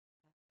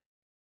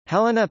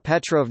Helena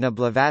Petrovna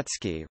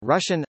Blavatsky,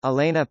 Russian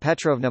Elena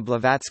Petrovna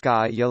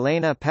Blavatskaya,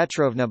 Yelena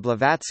Petrovna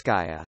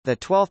Blavatskaya, the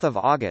 12th of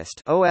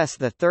August, OS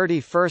the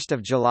 31st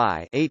of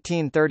July,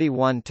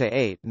 1831 to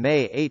 8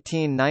 May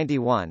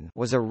 1891,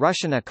 was a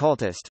Russian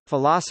occultist,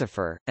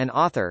 philosopher, and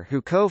author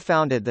who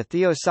co-founded the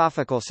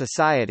Theosophical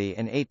Society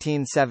in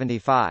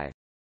 1875.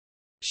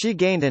 She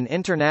gained an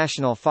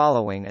international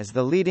following as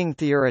the leading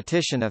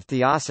theoretician of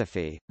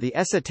Theosophy, the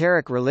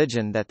esoteric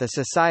religion that the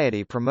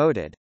society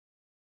promoted.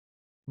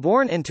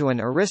 Born into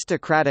an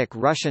aristocratic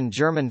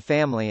Russian-German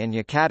family in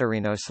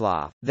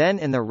Yekaterinoslav, then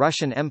in the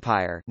Russian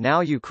Empire,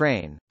 now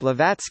Ukraine,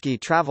 Blavatsky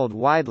traveled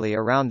widely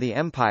around the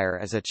empire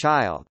as a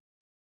child.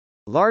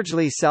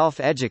 Largely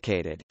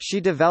self-educated, she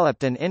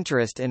developed an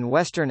interest in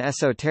Western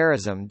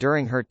esotericism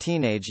during her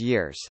teenage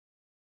years.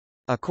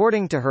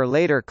 According to her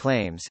later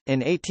claims,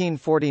 in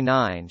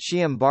 1849 she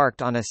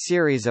embarked on a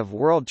series of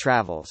world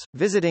travels,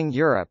 visiting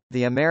Europe,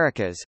 the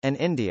Americas, and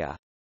India.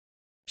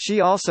 She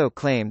also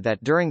claimed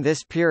that during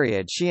this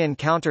period she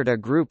encountered a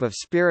group of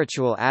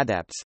spiritual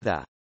adepts,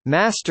 the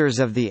Masters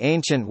of the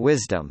Ancient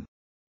Wisdom,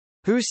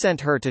 who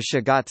sent her to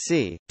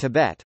Shagatsi,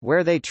 Tibet,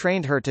 where they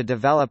trained her to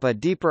develop a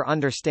deeper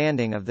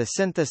understanding of the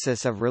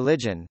synthesis of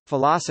religion,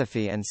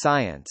 philosophy and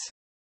science.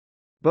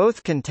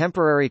 Both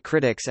contemporary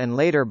critics and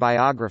later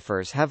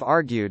biographers have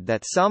argued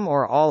that some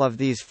or all of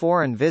these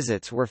foreign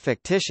visits were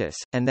fictitious,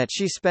 and that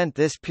she spent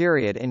this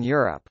period in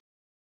Europe.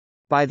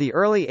 By the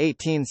early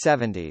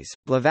 1870s,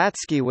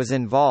 Blavatsky was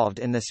involved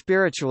in the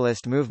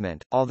spiritualist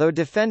movement. Although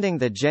defending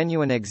the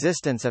genuine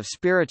existence of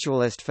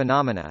spiritualist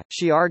phenomena,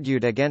 she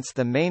argued against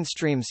the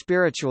mainstream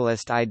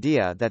spiritualist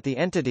idea that the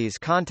entities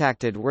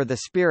contacted were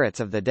the spirits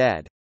of the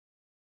dead.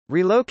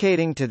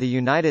 Relocating to the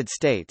United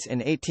States in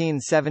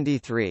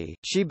 1873,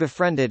 she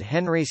befriended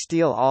Henry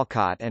Steele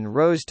Olcott and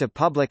rose to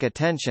public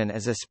attention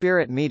as a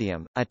spirit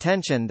medium,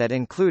 attention that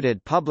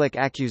included public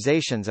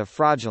accusations of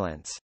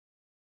fraudulence.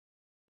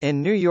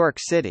 In New York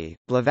City,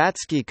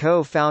 Blavatsky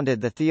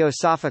co-founded the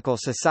Theosophical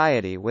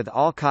Society with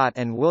Olcott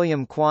and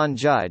William Quan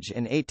Judge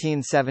in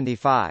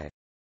 1875.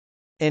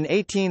 In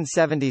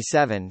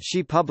 1877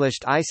 she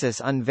published iIsis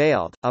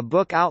Unveiled, a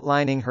book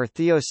outlining her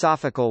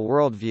theosophical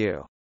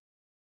worldview.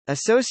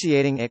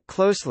 Associating it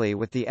closely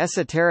with the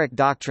esoteric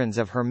doctrines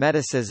of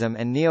Hermeticism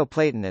and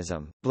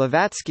Neoplatonism,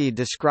 Blavatsky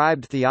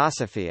described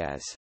Theosophy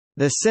as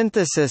the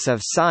synthesis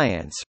of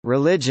science,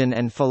 religion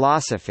and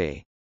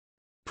philosophy,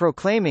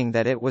 proclaiming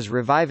that it was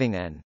reviving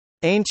an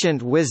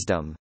ancient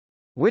wisdom,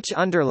 which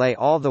underlay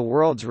all the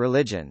world's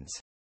religions.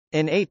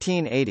 In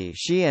 1880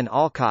 she and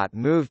Olcott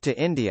moved to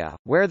India,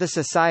 where the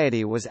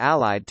society was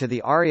allied to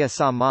the Arya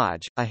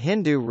Samaj, a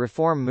Hindu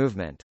reform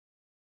movement.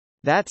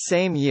 That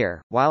same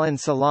year, while in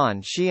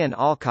Ceylon she and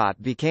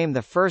Olcott became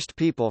the first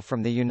people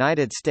from the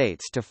United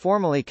States to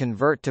formally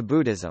convert to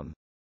Buddhism.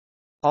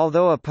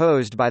 Although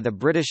opposed by the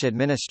British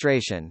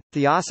administration,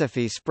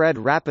 Theosophy spread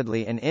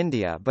rapidly in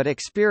India but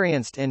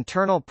experienced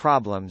internal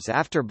problems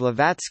after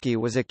Blavatsky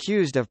was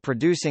accused of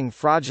producing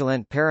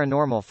fraudulent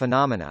paranormal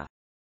phenomena.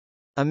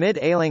 Amid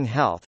ailing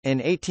health, in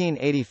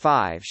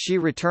 1885 she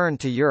returned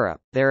to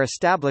Europe, there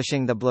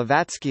establishing the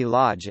Blavatsky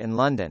Lodge in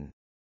London.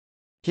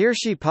 Here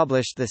she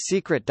published The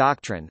Secret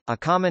Doctrine, a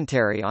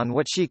commentary on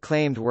what she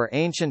claimed were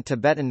ancient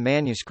Tibetan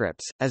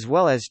manuscripts, as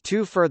well as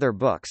two further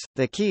books,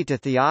 The Key to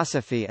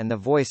Theosophy and The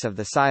Voice of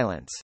the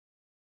Silence.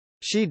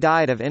 She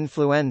died of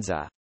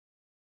influenza.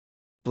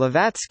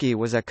 Blavatsky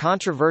was a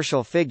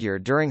controversial figure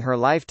during her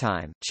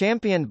lifetime,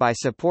 championed by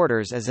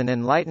supporters as an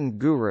enlightened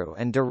guru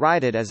and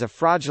derided as a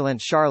fraudulent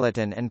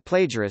charlatan and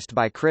plagiarist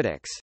by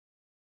critics.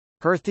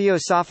 Her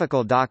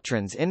theosophical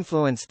doctrines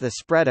influenced the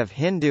spread of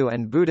Hindu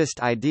and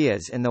Buddhist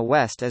ideas in the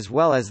West as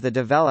well as the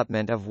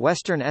development of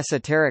Western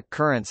esoteric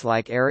currents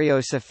like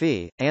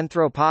Ariosophy,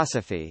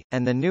 Anthroposophy,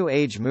 and the New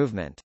Age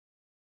movement.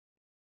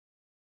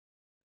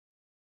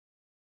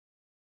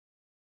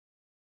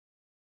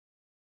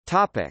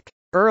 Topic: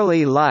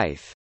 Early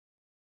life.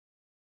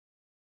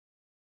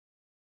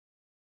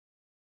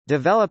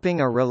 Developing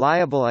a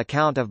reliable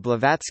account of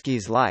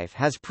Blavatsky's life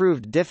has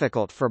proved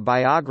difficult for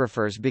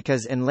biographers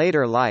because in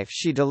later life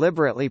she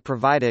deliberately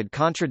provided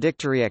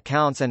contradictory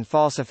accounts and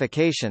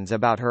falsifications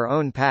about her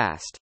own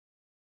past.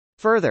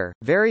 Further,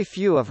 very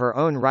few of her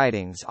own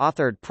writings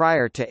authored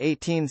prior to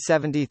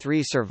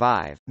 1873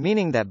 survive,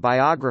 meaning that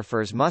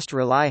biographers must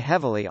rely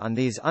heavily on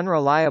these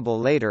unreliable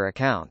later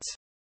accounts.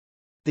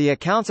 The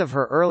accounts of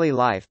her early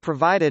life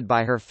provided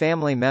by her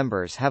family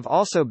members have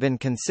also been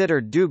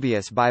considered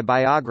dubious by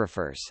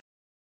biographers.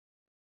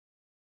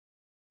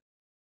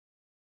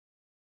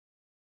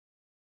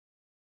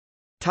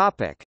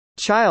 Topic: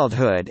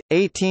 Childhood,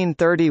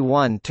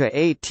 1831 to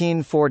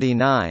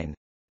 1849.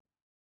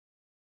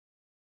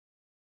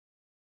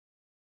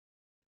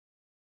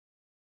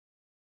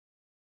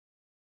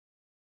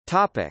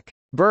 Topic: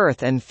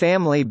 Birth and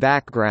family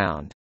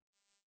background.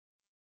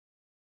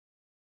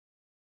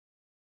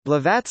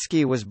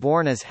 Blavatsky was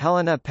born as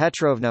Helena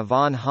Petrovna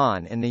von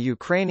Hahn in the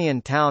Ukrainian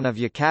town of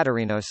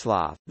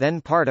Yekaterinoslav,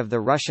 then part of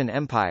the Russian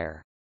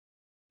Empire.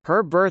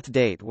 Her birth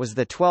date was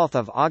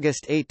 12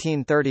 August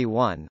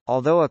 1831,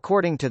 although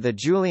according to the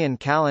Julian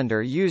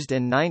calendar used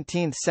in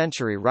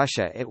 19th-century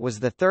Russia it was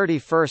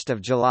 31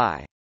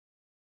 July.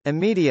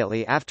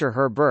 Immediately after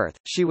her birth,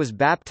 she was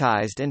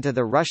baptized into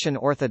the Russian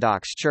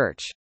Orthodox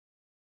Church.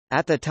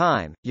 At the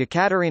time,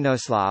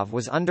 Yekaterinoslav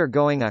was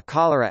undergoing a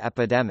cholera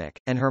epidemic,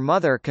 and her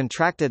mother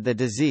contracted the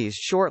disease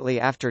shortly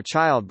after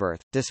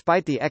childbirth.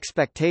 Despite the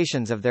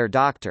expectations of their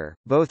doctor,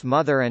 both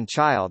mother and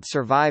child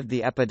survived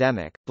the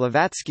epidemic.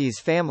 Blavatsky's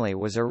family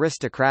was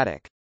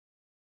aristocratic.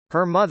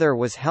 Her mother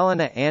was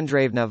Helena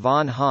Andreevna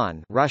von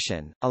Hahn,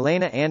 Russian,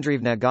 Elena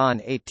Andreevna Gon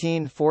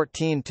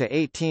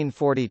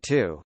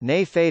 (1814–1842),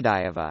 née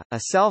Fedayeva,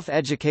 a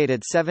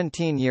self-educated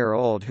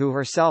 17-year-old who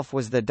herself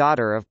was the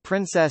daughter of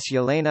Princess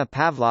Yelena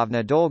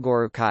Pavlovna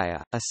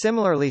Dolgorukaya, a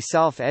similarly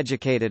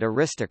self-educated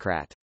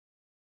aristocrat.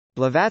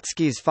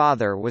 Blavatsky's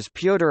father was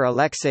Pyotr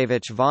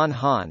Alexeyevich von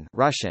Hahn,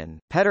 Russian,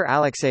 Petr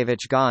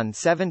Alexeyevich Gon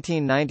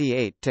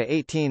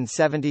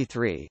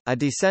 (1798–1873), a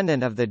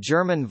descendant of the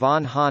German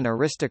von Hahn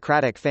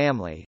aristocratic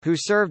family, who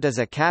served as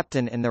a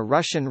captain in the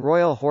Russian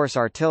Royal Horse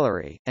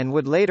Artillery, and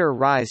would later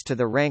rise to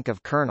the rank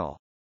of colonel.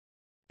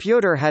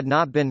 Pyotr had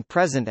not been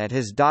present at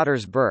his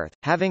daughter's birth,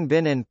 having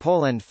been in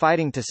Poland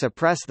fighting to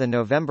suppress the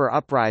November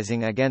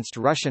uprising against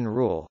Russian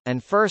rule,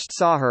 and first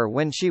saw her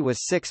when she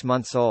was 6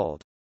 months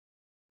old.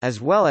 As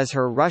well as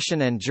her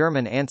Russian and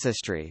German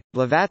ancestry,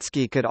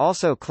 Blavatsky could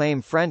also claim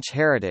French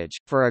heritage,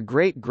 for a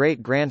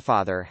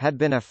great-great-grandfather had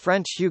been a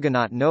French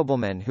Huguenot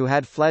nobleman who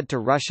had fled to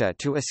Russia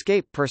to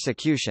escape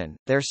persecution,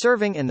 there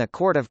serving in the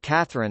court of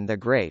Catherine the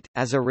Great.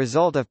 As a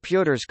result of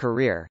Pyotr's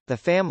career, the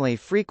family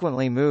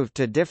frequently moved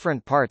to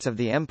different parts of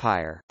the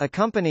empire,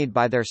 accompanied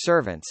by their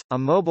servants, a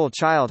mobile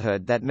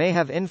childhood that may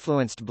have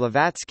influenced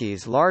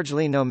Blavatsky's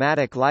largely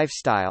nomadic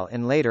lifestyle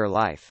in later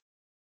life.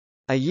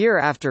 A year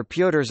after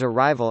Pyotr's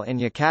arrival in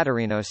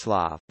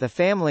Yekaterinoslav, the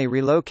family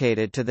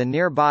relocated to the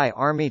nearby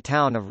army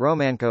town of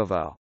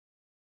Romankovo.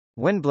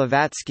 When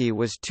Blavatsky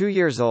was 2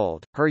 years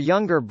old, her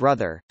younger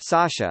brother,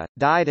 Sasha,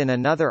 died in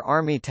another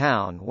army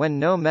town when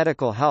no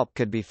medical help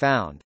could be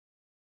found.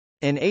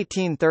 In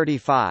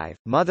 1835,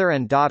 mother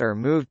and daughter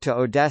moved to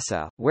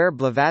Odessa, where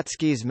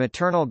Blavatsky's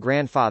maternal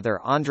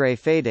grandfather Andrei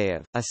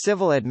Fadeyev, a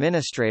civil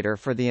administrator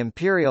for the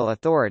imperial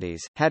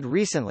authorities, had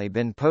recently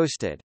been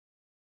posted.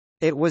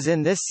 It was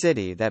in this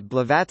city that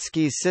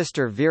Blavatsky's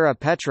sister Vera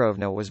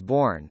Petrovna was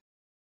born.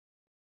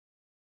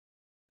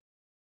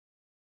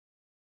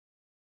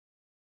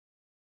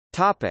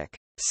 Topic: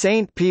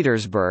 St.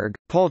 Petersburg,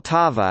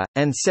 Poltava,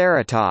 and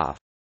Saratov.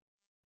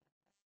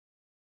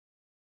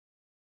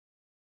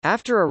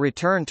 After a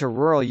return to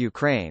rural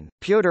Ukraine,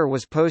 Pyotr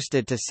was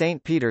posted to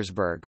St.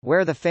 Petersburg,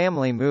 where the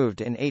family moved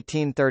in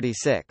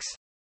 1836.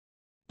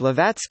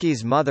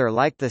 Blavatsky's mother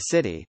liked the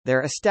city,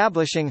 there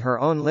establishing her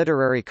own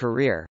literary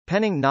career,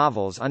 penning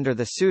novels under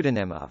the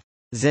pseudonym of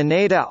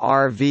Zenaida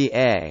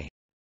Rva,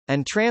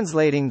 and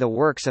translating the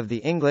works of the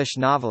English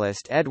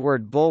novelist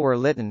Edward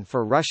Bulwer-Lytton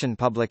for Russian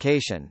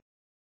publication.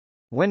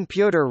 When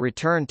Pyotr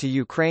returned to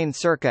Ukraine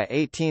circa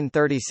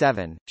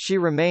 1837, she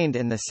remained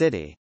in the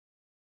city.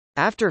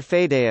 After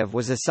Fadeyev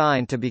was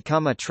assigned to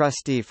become a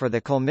trustee for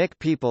the Kalmyk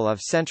people of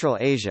Central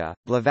Asia,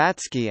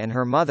 Blavatsky and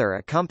her mother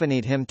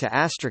accompanied him to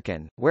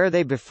Astrakhan, where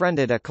they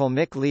befriended a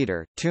Kalmyk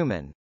leader,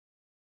 Tumen.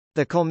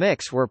 The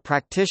Kalmyks were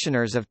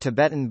practitioners of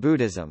Tibetan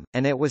Buddhism,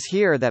 and it was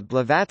here that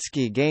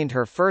Blavatsky gained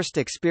her first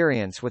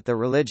experience with the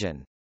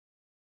religion.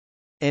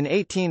 In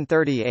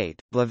 1838,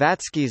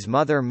 Blavatsky's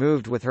mother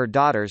moved with her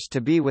daughters to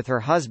be with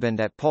her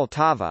husband at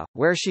Poltava,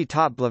 where she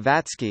taught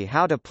Blavatsky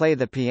how to play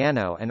the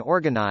piano and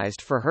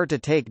organized for her to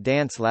take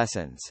dance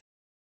lessons.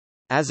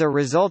 As a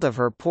result of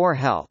her poor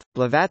health,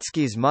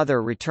 Blavatsky's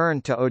mother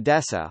returned to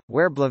Odessa,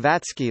 where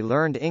Blavatsky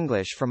learned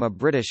English from a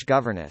British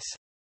governess.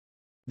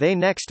 They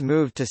next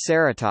moved to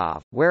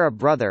Saratov, where a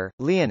brother,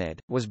 Leonid,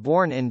 was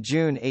born in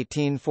June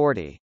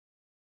 1840.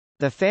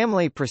 The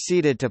family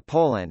proceeded to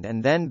Poland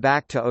and then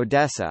back to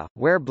Odessa,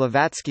 where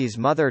Blavatsky's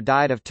mother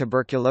died of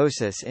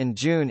tuberculosis in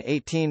June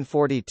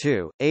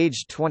 1842,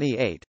 aged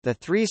 28. The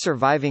 3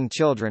 surviving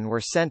children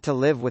were sent to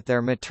live with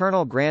their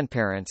maternal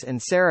grandparents in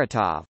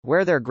Saratov,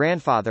 where their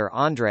grandfather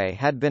Andrei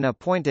had been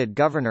appointed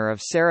governor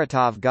of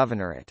Saratov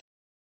Governorate.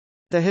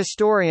 The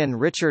historian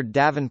Richard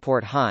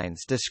Davenport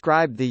Hines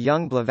described the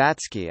young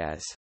Blavatsky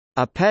as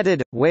a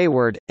petted,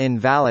 wayward,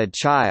 invalid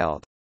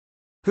child,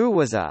 who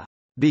was a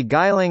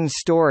beguiling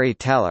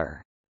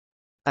storyteller.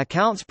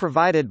 Accounts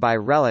provided by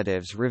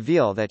relatives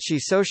reveal that she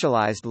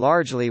socialized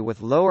largely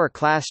with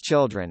lower-class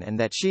children and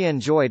that she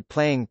enjoyed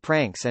playing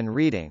pranks and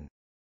reading.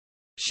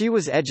 She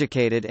was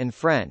educated in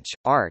French,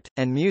 art,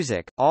 and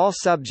music, all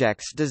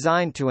subjects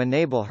designed to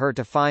enable her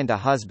to find a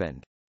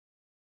husband.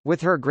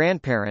 With her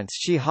grandparents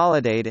she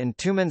holidayed in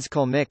Tumen's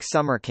Kalmyk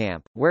summer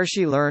camp, where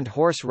she learned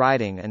horse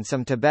riding and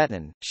some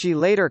Tibetan. She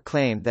later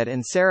claimed that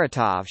in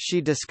Saratov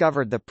she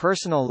discovered the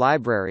personal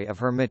library of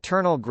her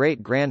maternal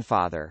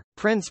great-grandfather,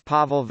 Prince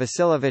Pavel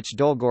Vasilyevich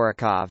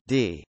Dolgorukov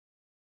d.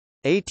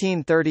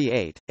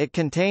 1838. It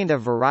contained a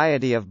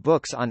variety of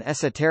books on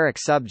esoteric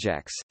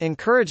subjects,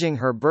 encouraging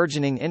her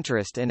burgeoning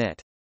interest in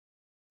it.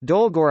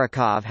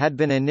 Dolgorukov had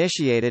been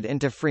initiated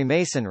into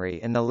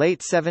Freemasonry in the late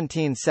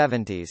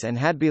 1770s and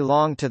had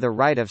belonged to the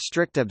rite of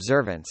strict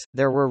observance.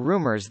 There were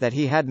rumors that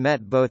he had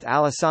met both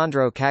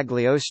Alessandro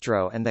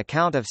Cagliostro and the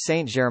Count of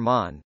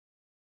Saint-Germain.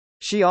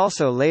 She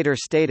also later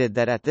stated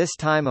that at this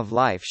time of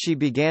life she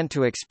began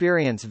to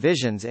experience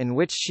visions in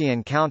which she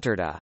encountered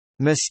a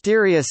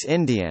mysterious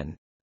Indian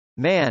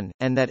man,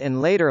 and that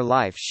in later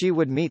life she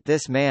would meet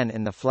this man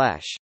in the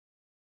flesh.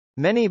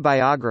 Many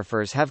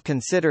biographers have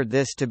considered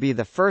this to be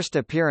the first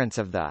appearance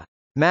of the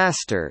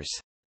masters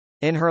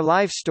in her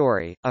life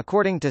story.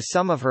 According to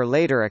some of her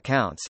later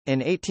accounts,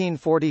 in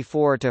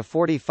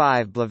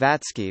 1844–45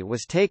 Blavatsky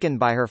was taken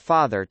by her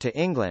father to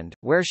England,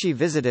 where she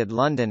visited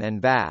London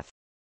and Bath.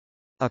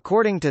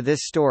 According to this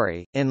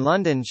story, in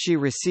London she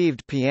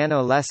received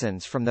piano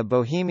lessons from the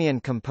Bohemian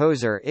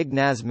composer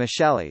Ignaz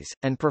Michelis,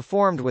 and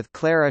performed with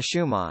Clara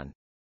Schumann.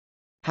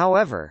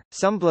 However,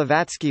 some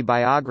Blavatsky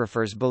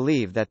biographers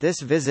believe that this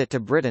visit to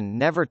Britain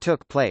never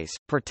took place,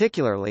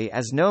 particularly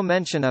as no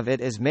mention of it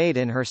is made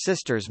in her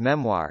sister's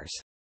memoirs.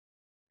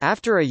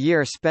 After a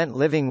year spent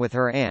living with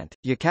her aunt,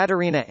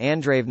 Yekaterina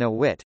Andreevna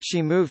Witt,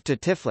 she moved to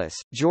Tiflis,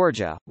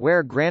 Georgia,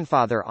 where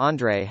grandfather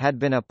Andrei had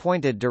been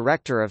appointed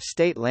director of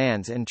state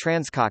lands in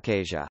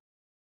Transcaucasia.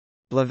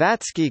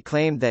 Blavatsky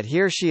claimed that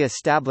here she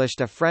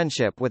established a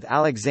friendship with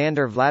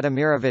Alexander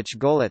Vladimirovich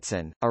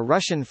Golitsyn, a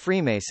Russian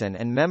Freemason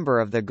and member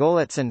of the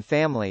Golitsyn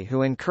family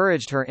who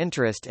encouraged her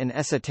interest in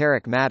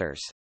esoteric matters.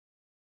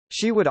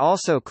 She would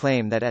also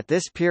claim that at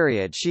this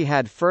period she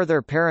had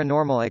further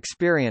paranormal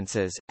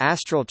experiences,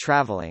 astral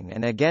traveling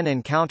and again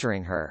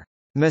encountering her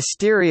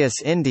mysterious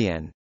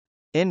Indian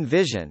in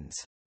visions.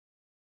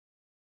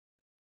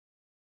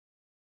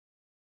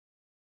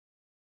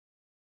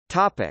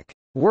 Topic: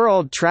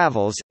 World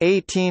travels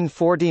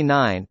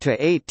 1849 to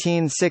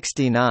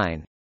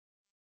 1869.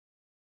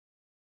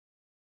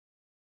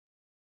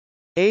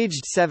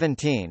 Aged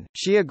 17,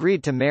 she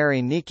agreed to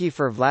marry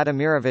Nikifor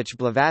Vladimirovich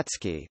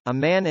Blavatsky, a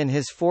man in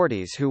his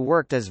 40s who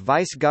worked as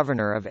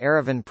vice-governor of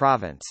Yerevan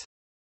province.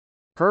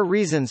 Her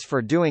reasons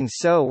for doing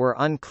so were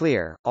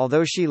unclear,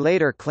 although she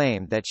later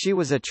claimed that she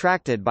was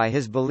attracted by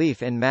his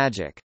belief in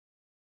magic.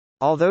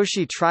 Although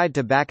she tried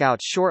to back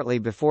out shortly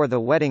before the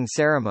wedding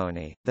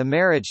ceremony, the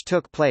marriage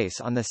took place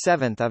on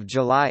 7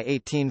 July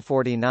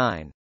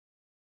 1849.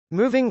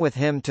 Moving with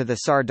him to the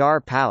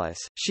Sardar Palace,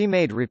 she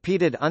made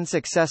repeated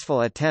unsuccessful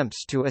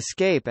attempts to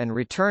escape and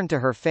return to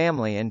her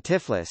family in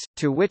Tiflis,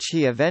 to which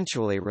he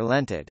eventually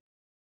relented.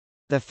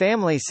 The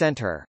family sent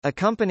her,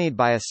 accompanied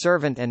by a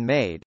servant and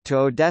maid, to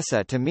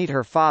Odessa to meet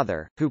her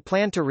father, who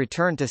planned to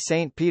return to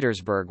St.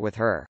 Petersburg with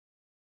her.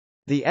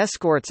 The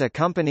escorts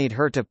accompanied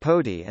her to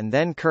Poti and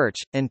then Kerch,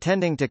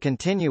 intending to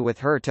continue with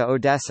her to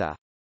Odessa.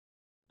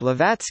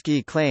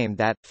 Blavatsky claimed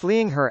that,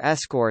 fleeing her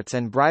escorts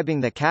and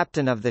bribing the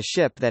captain of the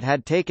ship that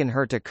had taken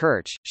her to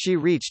Kerch, she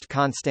reached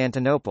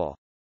Constantinople.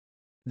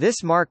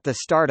 This marked the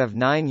start of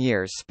 9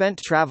 years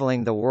spent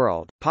traveling the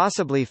world,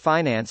 possibly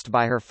financed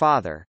by her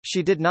father.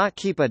 She did not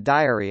keep a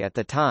diary at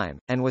the time,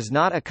 and was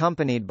not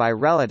accompanied by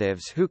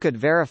relatives who could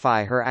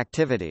verify her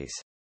activities.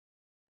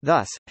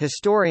 Thus,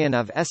 historian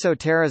of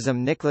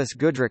esotericism Nicholas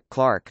Goodrick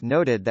Clark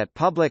noted that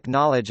public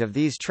knowledge of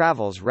these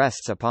travels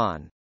rests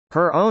upon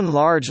her own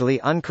largely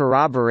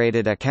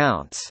uncorroborated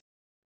accounts,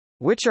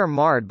 which are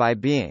marred by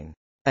being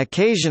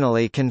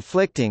occasionally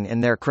conflicting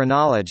in their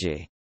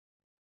chronology.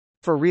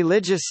 For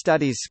religious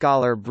studies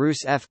scholar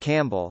Bruce F.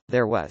 Campbell,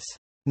 there was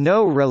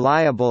no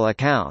reliable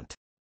account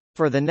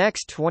for the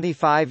next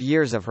 25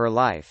 years of her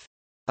life.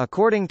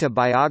 According to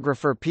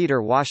biographer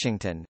Peter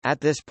Washington, at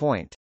this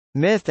point,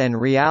 myth and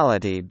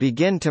reality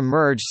begin to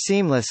merge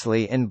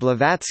seamlessly in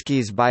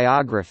Blavatsky's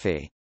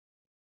biography.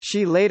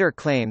 She later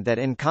claimed that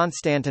in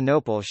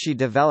Constantinople she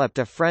developed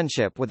a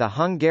friendship with a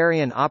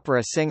Hungarian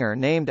opera singer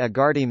named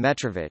Agardi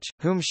Metrovic,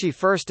 whom she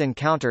first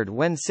encountered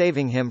when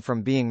saving him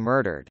from being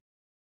murdered.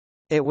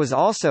 It was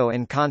also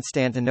in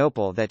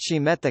Constantinople that she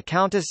met the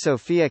Countess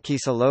Sofia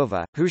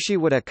Kiselova, who she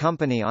would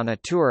accompany on a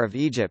tour of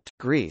Egypt,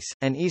 Greece,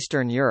 and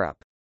Eastern Europe.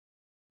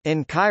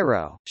 In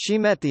Cairo, she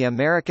met the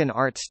American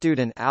art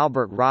student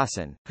Albert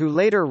Rossin, who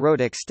later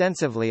wrote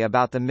extensively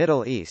about the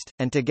Middle East,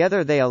 and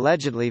together they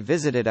allegedly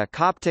visited a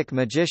Coptic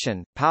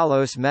magician,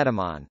 Paulos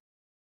Metamon.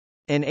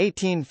 In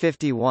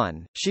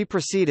 1851, she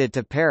proceeded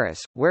to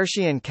Paris, where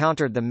she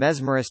encountered the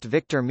mesmerist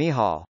Victor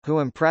Mihal, who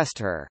impressed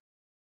her.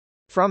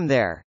 From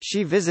there,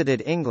 she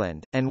visited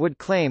England, and would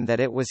claim that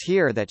it was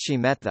here that she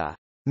met the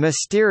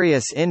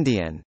mysterious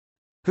Indian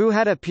who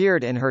had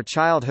appeared in her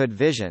childhood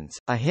visions,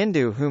 a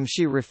Hindu whom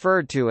she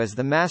referred to as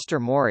the Master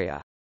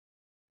Maurya.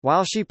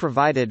 While she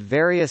provided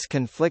various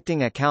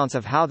conflicting accounts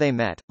of how they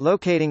met,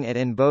 locating it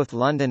in both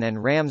London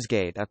and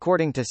Ramsgate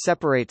according to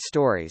separate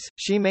stories,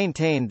 she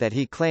maintained that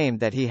he claimed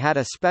that he had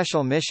a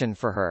special mission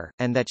for her,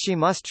 and that she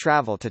must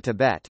travel to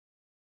Tibet.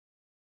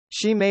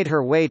 She made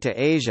her way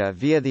to Asia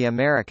via the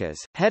Americas,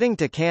 heading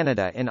to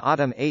Canada in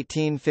autumn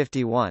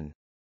 1851.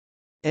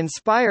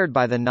 Inspired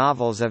by the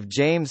novels of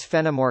James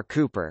Fenimore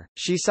Cooper,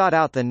 she sought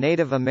out the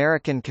Native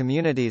American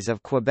communities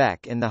of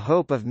Quebec in the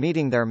hope of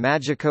meeting their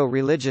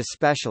magico-religious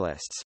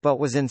specialists, but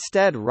was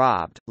instead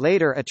robbed,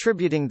 later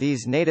attributing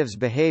these natives'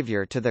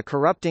 behavior to the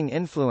corrupting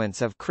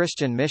influence of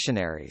Christian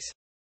missionaries.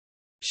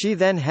 She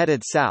then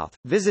headed south,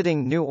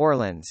 visiting New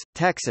Orleans,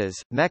 Texas,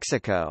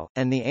 Mexico,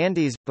 and the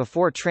Andes,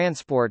 before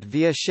transport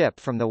via ship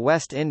from the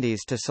West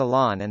Indies to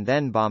Ceylon and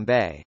then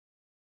Bombay.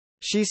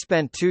 She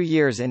spent 2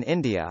 years in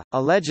India,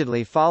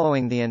 allegedly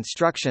following the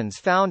instructions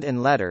found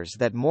in letters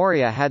that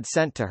Maurya had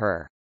sent to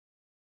her.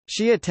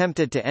 She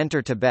attempted to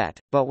enter Tibet,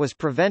 but was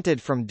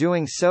prevented from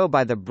doing so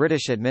by the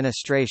British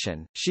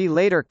administration. She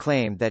later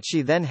claimed that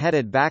she then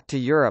headed back to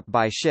Europe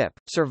by ship,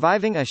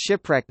 surviving a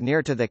shipwreck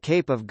near to the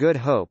Cape of Good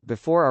Hope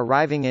before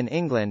arriving in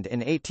England in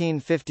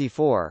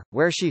 1854,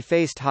 where she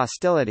faced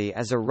hostility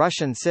as a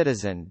Russian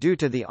citizen due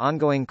to the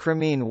ongoing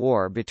Crimean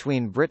War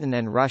between Britain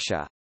and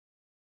Russia.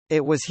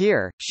 It was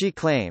here, she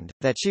claimed,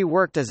 that she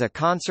worked as a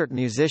concert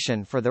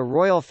musician for the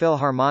Royal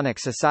Philharmonic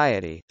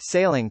Society,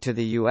 sailing to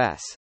the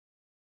U.S.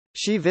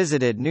 She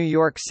visited New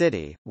York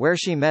City, where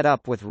she met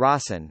up with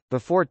Rawson,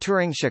 before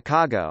touring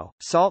Chicago,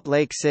 Salt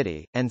Lake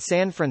City, and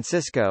San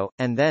Francisco,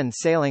 and then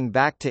sailing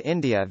back to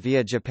India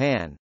via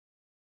Japan.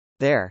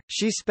 There,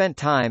 she spent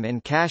time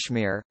in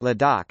Kashmir,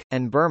 Ladakh,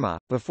 and Burma,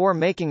 before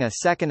making a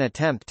second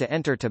attempt to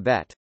enter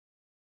Tibet.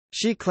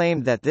 She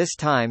claimed that this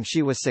time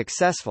she was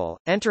successful,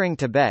 entering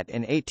Tibet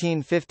in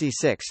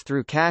 1856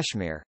 through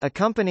Kashmir,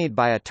 accompanied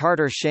by a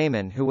Tartar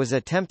shaman who was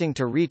attempting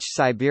to reach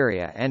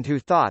Siberia and who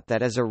thought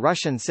that as a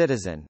Russian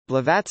citizen,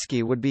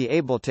 Blavatsky would be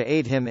able to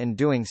aid him in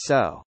doing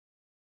so.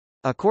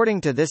 According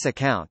to this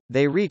account,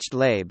 they reached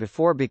Leh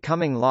before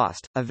becoming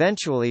lost,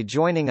 eventually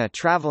joining a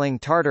traveling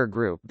Tartar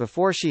group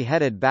before she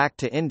headed back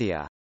to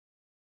India.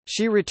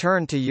 She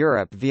returned to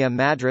Europe via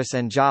Madras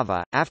and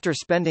Java, after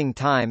spending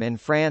time in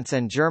France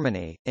and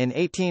Germany. In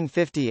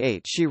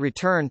 1858 she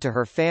returned to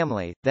her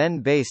family,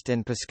 then based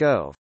in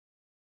Pskov.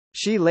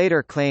 She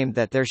later claimed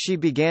that there she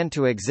began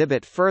to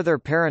exhibit further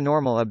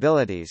paranormal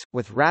abilities,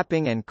 with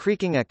rapping and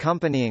creaking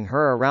accompanying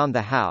her around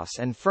the house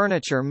and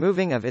furniture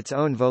moving of its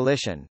own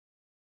volition.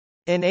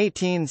 In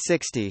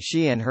 1860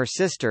 she and her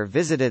sister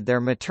visited their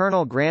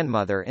maternal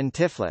grandmother in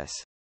Tiflis.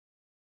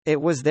 It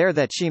was there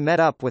that she met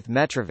up with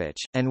Metrovich,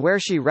 and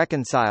where she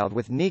reconciled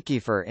with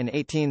Nikifor in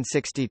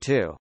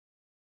 1862.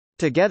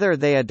 Together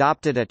they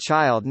adopted a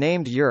child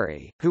named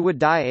Yuri, who would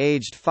die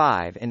aged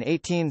 5 in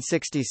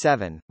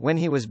 1867, when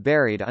he was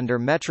buried under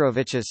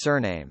Metrovich's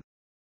surname.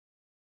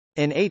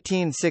 In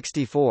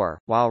 1864,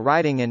 while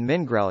riding in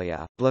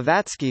Mingrelia,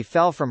 Blavatsky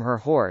fell from her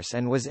horse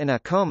and was in a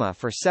coma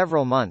for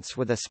several months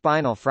with a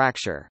spinal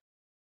fracture.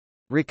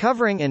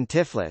 Recovering in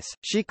Tiflis,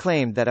 she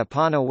claimed that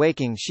upon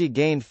awaking she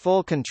gained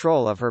full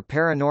control of her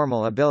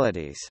paranormal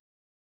abilities.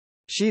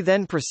 She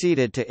then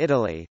proceeded to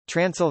Italy,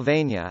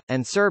 Transylvania,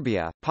 and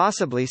Serbia,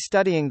 possibly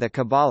studying the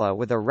Kabbalah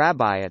with a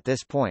rabbi at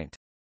this point.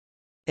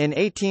 In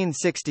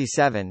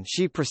 1867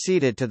 she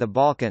proceeded to the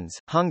Balkans,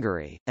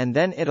 Hungary, and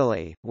then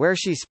Italy, where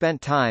she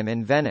spent time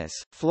in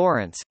Venice,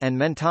 Florence, and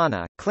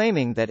Mentana,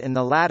 claiming that in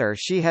the latter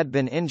she had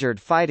been injured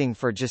fighting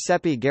for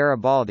Giuseppe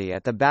Garibaldi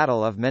at the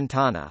Battle of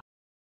Mentana.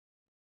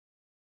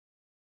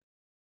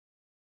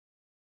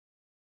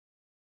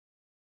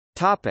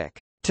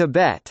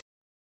 Tibet.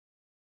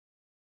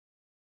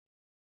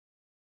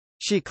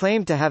 She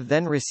claimed to have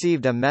then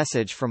received a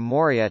message from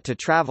Maurya to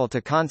travel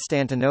to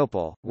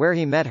Constantinople, where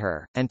he met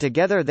her, and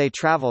together they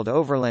traveled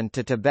overland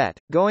to Tibet,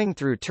 going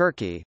through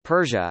Turkey,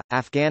 Persia,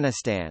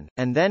 Afghanistan,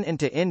 and then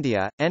into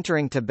India,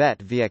 entering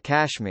Tibet via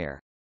Kashmir.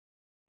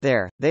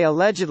 There, they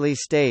allegedly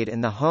stayed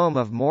in the home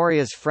of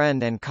Maurya's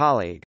friend and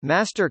colleague,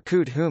 Master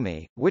Kut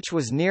Humi, which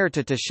was near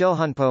to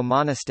Tashilhunpo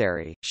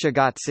Monastery,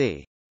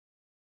 Shagatsi.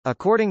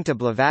 According to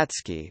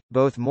Blavatsky,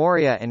 both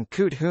Maurya and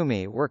Kut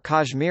Humi were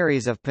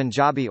Kashmiris of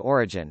Punjabi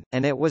origin,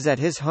 and it was at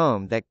his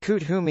home that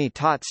Kut Humi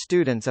taught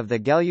students of the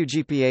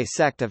Gelugpa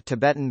sect of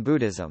Tibetan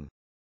Buddhism.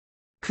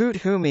 Kut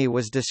Humi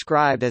was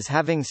described as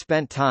having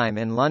spent time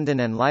in London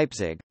and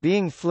Leipzig,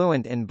 being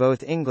fluent in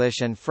both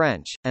English and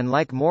French, and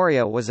like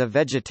Maurya was a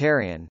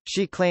vegetarian.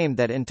 She claimed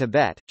that in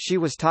Tibet, she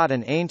was taught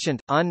an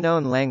ancient,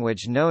 unknown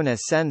language known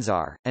as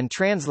Senzar, and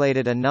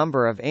translated a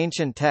number of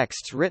ancient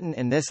texts written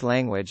in this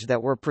language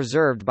that were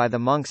preserved by the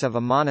monks of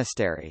a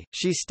monastery.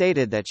 She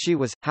stated that she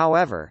was,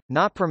 however,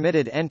 not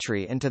permitted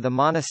entry into the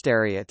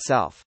monastery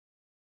itself.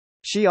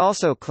 She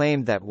also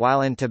claimed that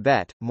while in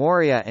Tibet,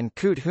 Maurya and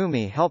Kut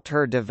Humi helped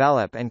her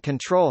develop and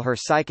control her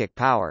psychic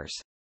powers.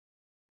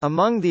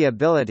 Among the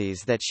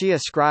abilities that she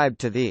ascribed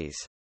to these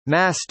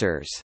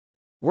masters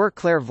were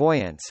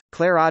clairvoyance,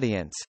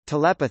 clairaudience,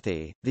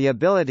 telepathy, the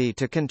ability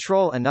to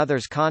control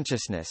another's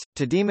consciousness,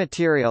 to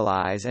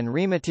dematerialize and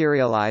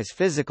rematerialize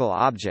physical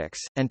objects,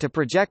 and to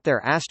project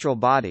their astral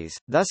bodies,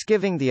 thus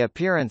giving the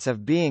appearance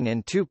of being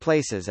in two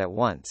places at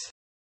once.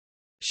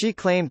 She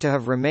claimed to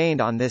have remained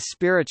on this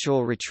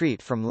spiritual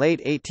retreat from late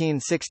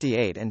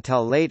 1868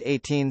 until late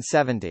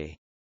 1870.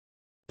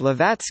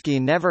 Blavatsky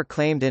never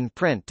claimed in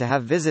print to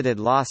have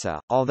visited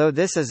Lhasa, although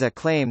this is a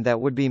claim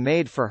that would be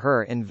made for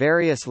her in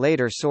various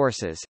later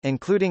sources,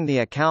 including the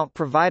account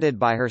provided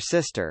by her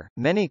sister.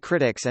 Many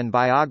critics and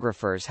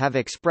biographers have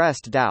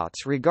expressed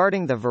doubts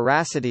regarding the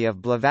veracity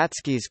of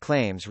Blavatsky's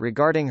claims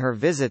regarding her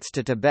visits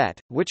to Tibet,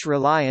 which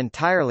rely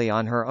entirely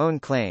on her own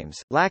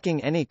claims,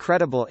 lacking any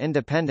credible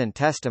independent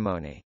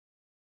testimony.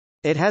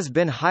 It has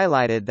been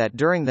highlighted that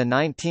during the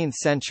 19th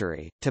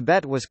century,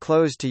 Tibet was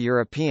closed to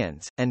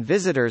Europeans, and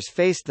visitors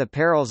faced the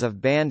perils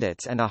of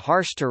bandits and a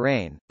harsh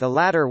terrain. The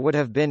latter would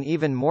have been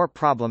even more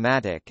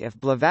problematic if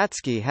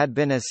Blavatsky had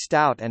been as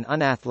stout and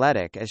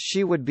unathletic as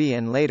she would be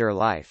in later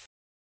life.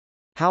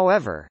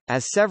 However,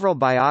 as several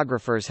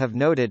biographers have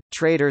noted,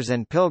 traders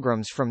and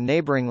pilgrims from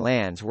neighboring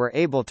lands were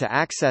able to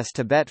access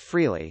Tibet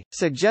freely,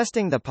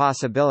 suggesting the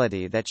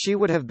possibility that she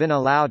would have been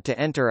allowed to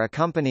enter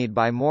accompanied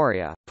by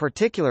Maurya,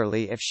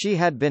 particularly if she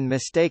had been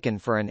mistaken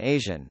for an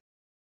Asian.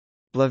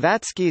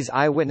 Blavatsky's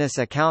eyewitness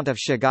account of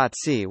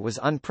Shigatse was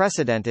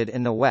unprecedented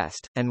in the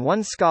West, and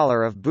one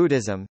scholar of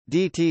Buddhism,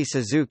 D.T.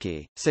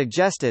 Suzuki,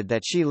 suggested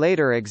that she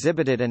later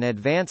exhibited an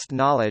advanced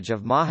knowledge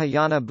of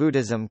Mahayana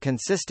Buddhism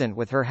consistent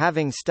with her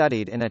having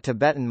studied in a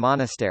Tibetan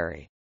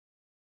monastery.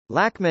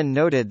 Lachmann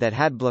noted that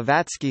had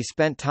Blavatsky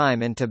spent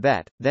time in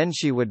Tibet, then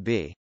she would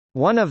be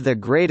one of the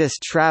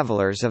greatest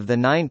travelers of the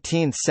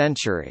 19th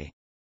century.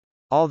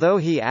 Although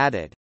he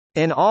added,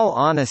 "In all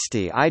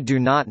honesty, I do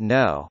not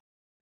know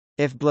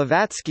if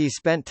Blavatsky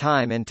spent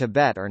time in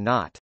Tibet or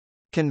not."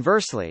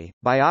 Conversely,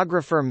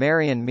 biographer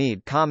Marion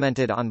Mead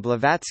commented on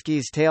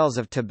Blavatsky's tales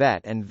of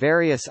Tibet and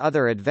various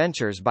other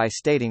adventures by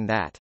stating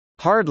that,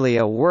 "Hardly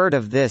a word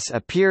of this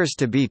appears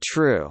to be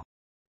true."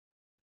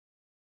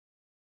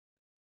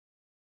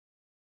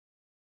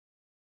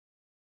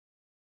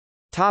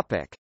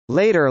 Topic: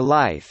 Later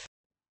life.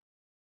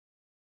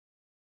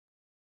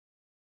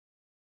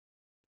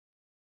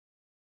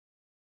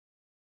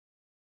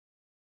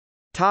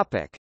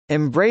 Topic: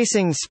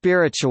 Embracing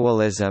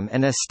Spiritualism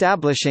and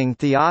Establishing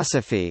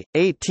Theosophy,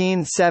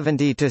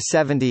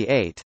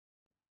 1870–78.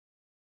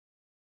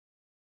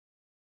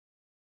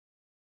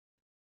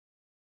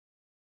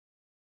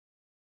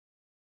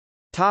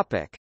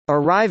 Topic: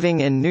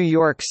 Arriving in New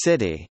York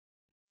City.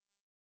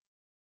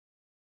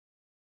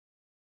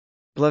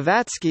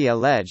 Blavatsky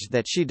alleged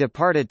that she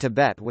departed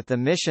Tibet with the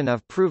mission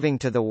of proving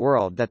to the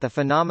world that the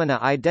phenomena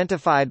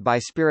identified by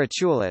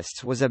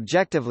spiritualists was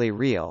objectively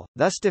real,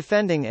 thus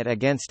defending it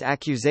against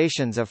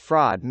accusations of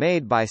fraud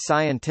made by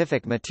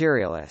scientific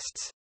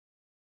materialists.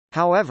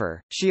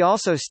 However, she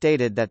also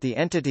stated that the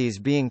entities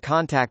being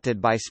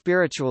contacted by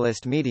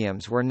spiritualist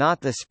mediums were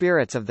not the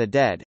spirits of the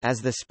dead,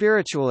 as the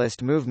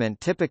spiritualist movement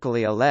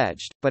typically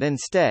alleged, but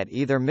instead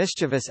either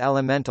mischievous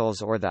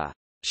elementals or the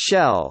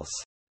shells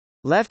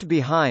left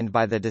behind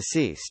by the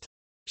deceased.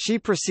 She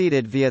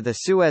proceeded via the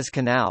Suez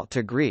Canal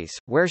to Greece,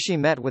 where she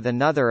met with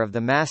another of the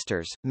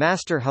masters,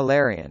 Master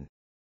Hilarion.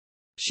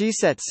 She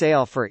set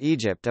sail for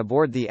Egypt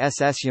aboard the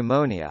SS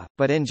Eumonia,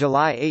 but in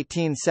July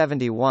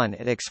 1871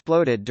 it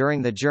exploded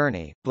during the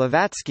journey.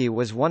 Blavatsky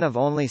was one of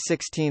only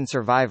 16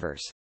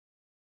 survivors.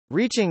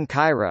 Reaching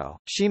Cairo,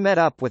 she met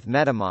up with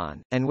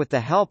Medamon, and with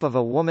the help of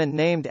a woman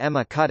named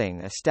Emma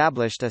Cutting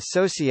established a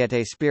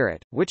Société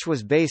Spirit, which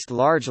was based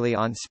largely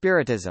on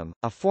Spiritism,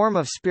 a form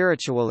of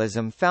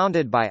spiritualism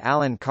founded by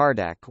Allan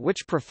Kardec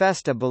which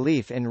professed a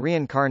belief in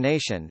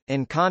reincarnation,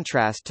 in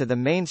contrast to the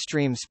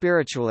mainstream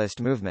spiritualist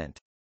movement.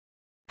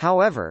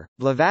 However,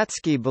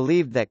 Blavatsky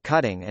believed that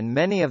Cutting and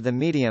many of the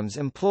mediums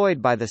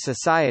employed by the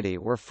society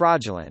were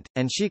fraudulent,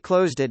 and she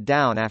closed it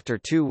down after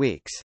 2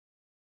 weeks.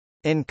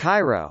 In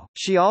Cairo,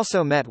 she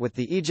also met with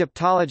the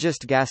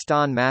Egyptologist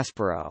Gaston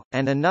Maspero,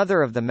 and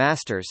another of the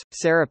masters,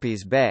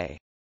 Serapis Bey.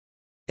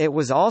 It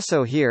was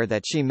also here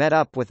that she met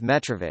up with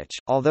Metrovich,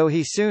 although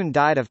he soon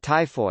died of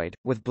typhoid,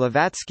 with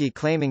Blavatsky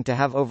claiming to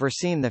have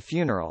overseen the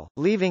funeral.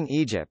 Leaving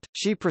Egypt,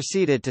 she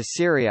proceeded to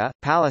Syria,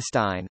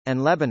 Palestine,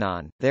 and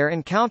Lebanon, there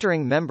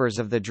encountering members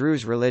of the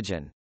Druze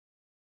religion.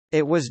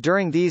 It was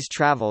during these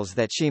travels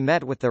that she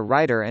met with the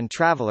writer and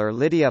traveler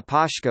Lydia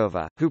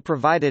Pashkova, who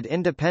provided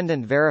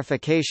independent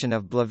verification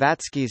of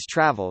Blavatsky's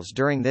travels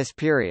during this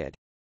period.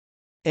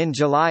 In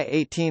July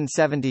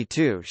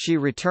 1872 she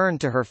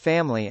returned to her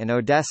family in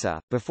Odessa,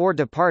 before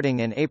departing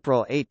in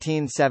April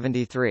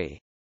 1873.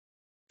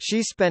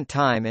 She spent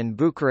time in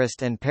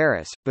Bucharest and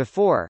Paris,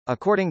 before,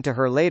 according to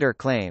her later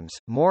claims,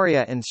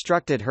 Maurya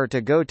instructed her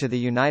to go to the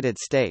United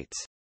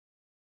States.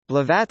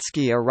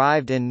 Blavatsky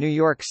arrived in New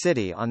York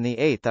City on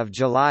 8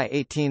 July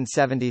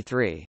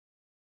 1873.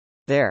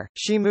 There,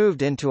 she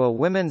moved into a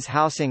women's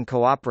housing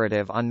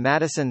cooperative on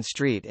Madison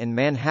Street in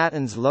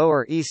Manhattan's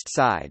Lower East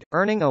Side,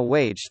 earning a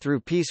wage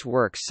through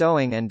piecework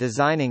sewing and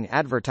designing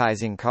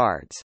advertising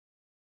cards.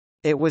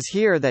 It was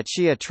here that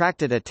she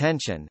attracted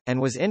attention, and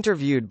was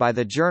interviewed by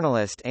the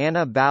journalist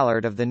Anna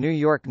Ballard of the New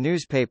York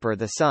newspaper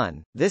The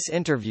Sun. This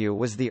interview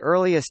was the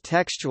earliest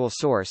textual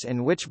source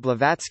in which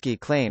Blavatsky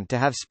claimed to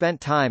have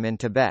spent time in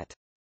Tibet.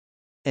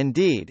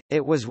 Indeed,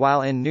 it was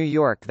while in New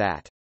York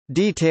that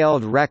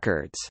detailed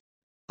records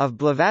of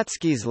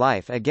Blavatsky's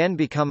life again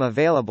become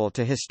available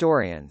to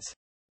historians.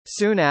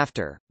 Soon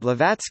after,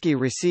 Blavatsky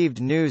received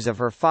news of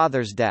her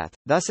father's death,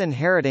 thus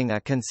inheriting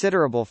a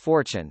considerable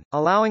fortune,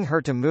 allowing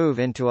her to move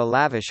into a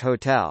lavish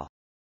hotel.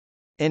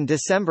 In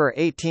December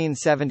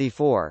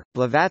 1874,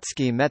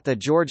 Blavatsky met the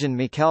Georgian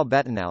Michel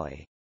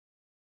Bettinelli.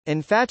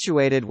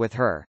 Infatuated with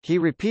her, he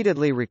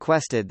repeatedly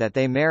requested that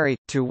they marry,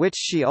 to which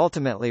she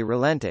ultimately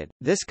relented.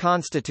 This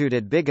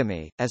constituted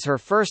bigamy, as her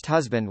first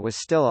husband was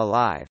still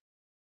alive.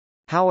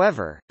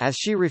 However, as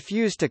she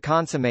refused to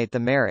consummate the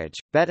marriage,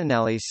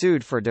 Bettinelli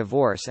sued for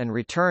divorce and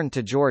returned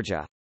to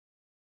Georgia.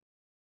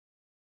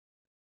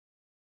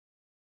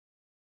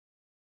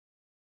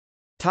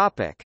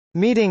 Topic: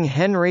 Meeting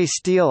Henry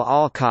Steele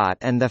Olcott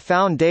and the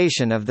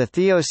foundation of the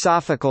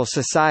Theosophical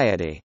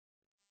Society.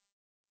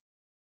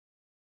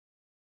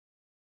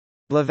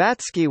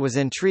 Blavatsky was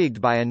intrigued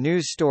by a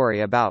news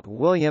story about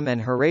William and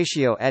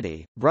Horatio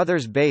Eddy,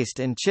 brothers based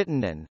in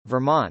Chittenden,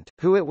 Vermont,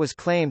 who it was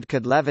claimed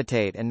could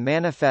levitate and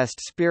manifest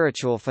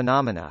spiritual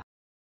phenomena.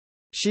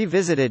 She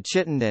visited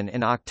Chittenden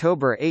in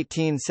October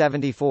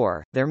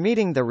 1874, there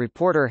meeting the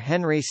reporter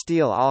Henry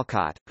Steele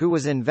Olcott, who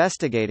was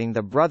investigating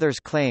the brothers'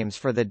 claims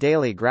for the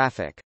Daily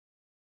Graphic.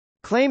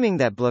 Claiming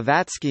that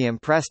Blavatsky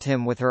impressed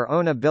him with her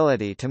own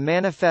ability to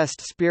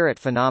manifest spirit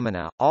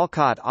phenomena,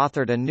 Olcott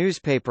authored a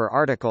newspaper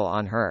article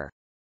on her.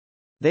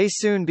 They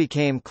soon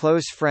became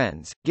close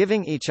friends,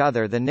 giving each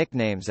other the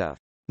nicknames of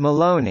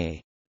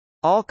Maloney,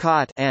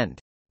 Olcott, and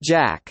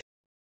Jack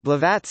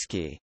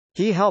Blavatsky.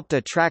 He helped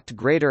attract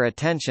greater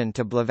attention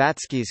to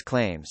Blavatsky's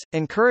claims,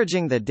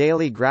 encouraging the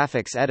Daily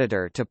Graphic's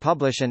editor to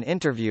publish an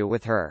interview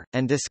with her,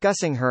 and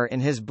discussing her in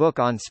his book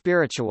on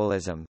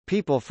spiritualism,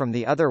 People from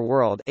the Other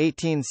World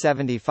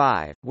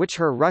 1875, which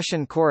her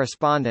Russian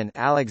correspondent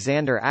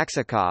Alexander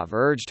Aksakov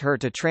urged her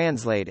to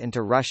translate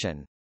into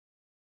Russian.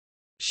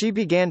 She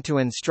began to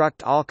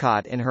instruct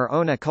Olcott in her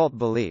own occult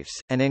beliefs,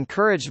 and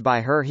encouraged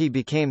by her he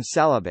became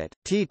celibate,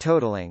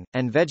 teetotaling,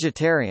 and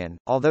vegetarian,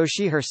 although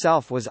she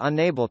herself was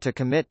unable to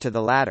commit to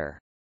the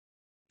latter.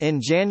 In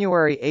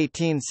January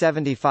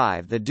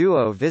 1875 the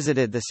duo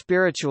visited the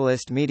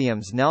spiritualist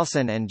mediums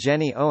Nelson and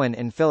Jenny Owen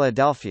in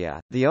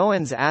Philadelphia. The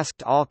Owens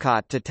asked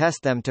Olcott to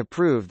test them to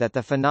prove that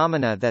the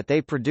phenomena that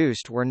they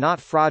produced were not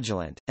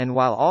fraudulent, and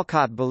while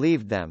Olcott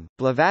believed them,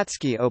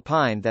 Blavatsky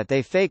opined that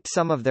they faked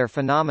some of their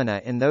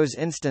phenomena in those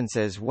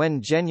instances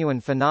when genuine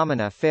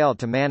phenomena failed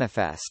to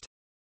manifest.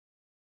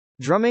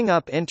 Drumming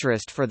up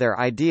interest for their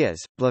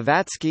ideas,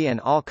 Blavatsky and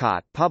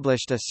Olcott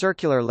published a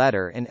circular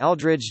letter in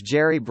Eldridge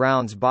Jerry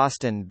Brown's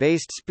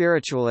Boston-based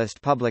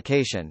spiritualist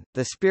publication,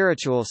 The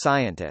Spiritual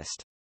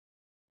Scientist.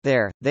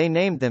 There, they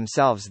named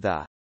themselves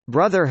the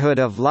Brotherhood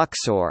of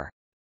Luxor,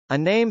 a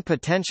name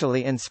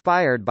potentially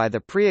inspired by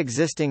the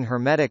pre-existing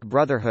Hermetic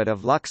Brotherhood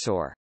of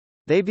Luxor.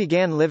 They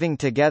began living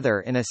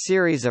together in a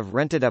series of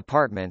rented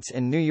apartments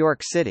in New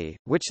York City,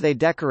 which they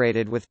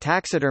decorated with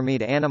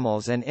taxidermied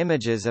animals and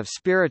images of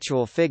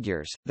spiritual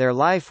figures. Their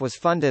life was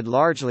funded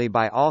largely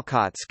by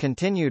Olcott's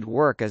continued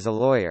work as a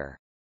lawyer.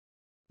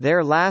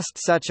 Their last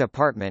such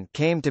apartment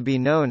came to be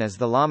known as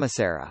the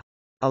Lamaseara.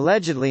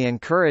 Allegedly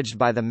encouraged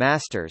by the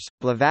masters,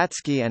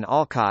 Blavatsky and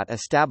Olcott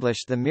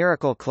established the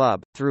Miracle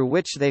Club, through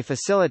which they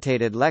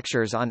facilitated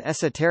lectures on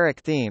esoteric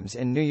themes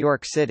in New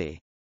York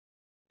City.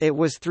 It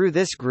was through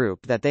this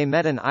group that they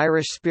met an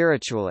Irish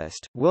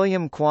spiritualist,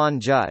 William Quan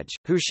Judge,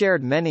 who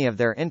shared many of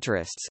their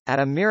interests.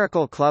 At a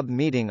Miracle Club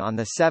meeting on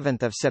 7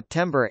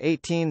 September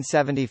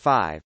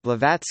 1875,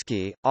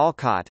 Blavatsky,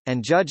 Olcott,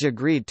 and Judge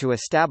agreed to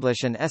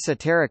establish an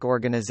esoteric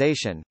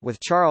organization, with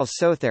Charles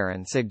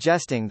Sotheron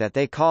suggesting that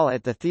they call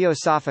it the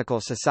Theosophical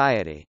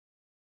Society.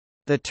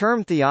 The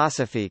term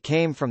Theosophy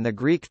came from the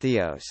Greek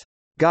theos,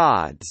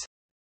 gods,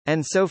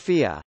 and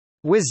Sophia,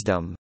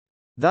 wisdom,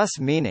 thus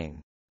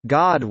meaning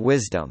God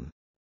wisdom,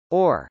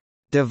 or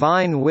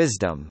divine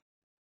wisdom.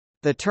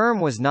 The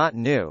term was not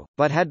new,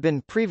 but had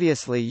been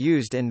previously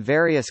used in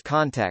various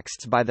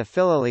contexts by the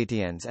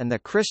Philheletians and the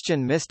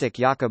Christian mystic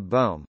Jakob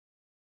Boehme.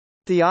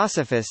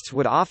 Theosophists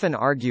would often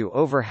argue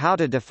over how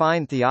to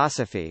define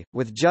theosophy,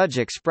 with Judge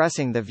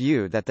expressing the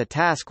view that the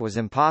task was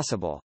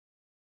impossible.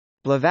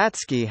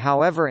 Blavatsky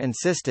however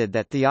insisted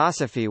that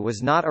theosophy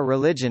was not a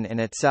religion in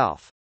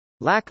itself.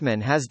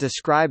 Lachman has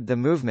described the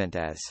movement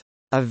as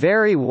a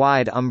very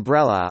wide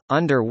umbrella,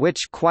 under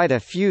which quite a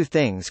few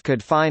things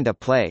could find a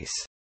place.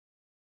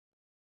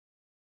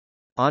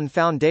 On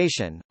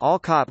foundation,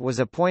 Olcott was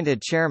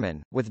appointed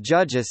chairman, with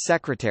Judge as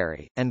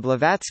secretary, and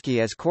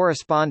Blavatsky as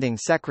corresponding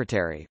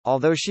secretary,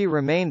 although she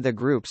remained the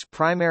group's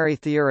primary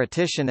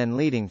theoretician and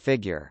leading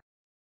figure.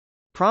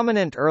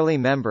 Prominent early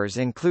members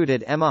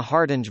included Emma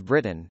Hardinge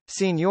Britten,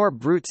 Signor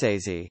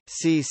Bruzzese,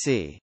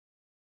 C.C.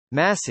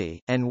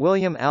 Massey, and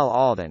William L.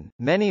 Alden.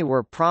 Many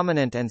were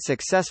prominent and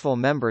successful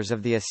members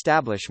of the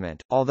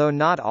establishment, although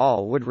not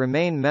all would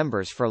remain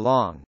members for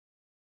long.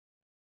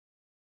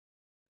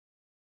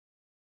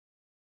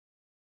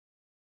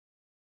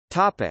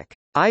 Topic: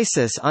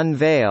 iIsis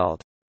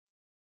Unveiled.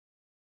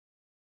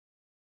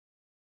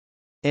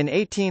 In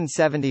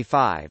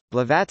 1875,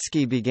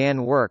 Blavatsky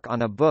began work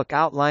on a book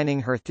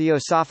outlining her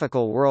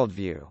theosophical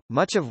worldview,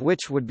 much of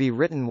which would be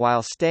written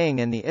while staying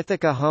in the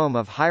Ithaca home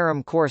of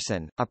Hiram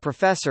Corson, a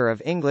professor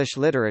of English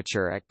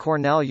literature at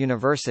Cornell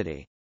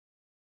University.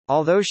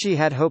 Although she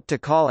had hoped to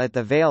call it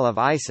The Veil of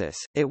Isis,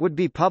 it would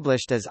be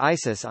published as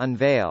Isis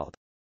Unveiled.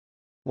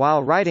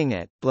 While writing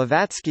it,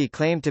 Blavatsky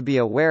claimed to be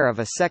aware of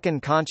a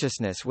second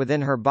consciousness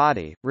within her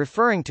body,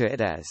 referring to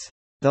it as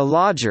the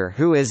lodger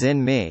who is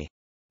in me,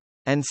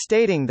 and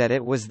stating that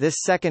it was this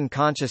second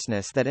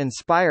consciousness that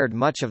inspired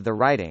much of the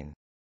writing.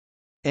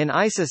 In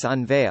Isis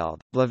Unveiled,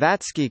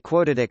 Blavatsky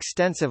quoted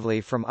extensively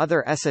from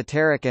other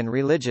esoteric and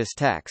religious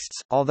texts,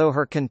 although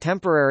her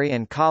contemporary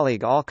and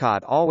colleague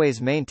Olcott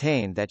always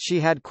maintained that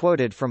she had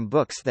quoted from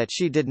books that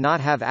she did not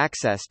have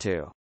access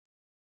to.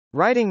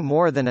 Writing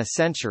more than a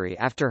century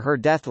after her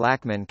death,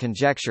 Lachman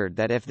conjectured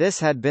that if this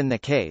had been the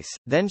case,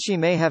 then she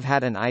may have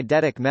had an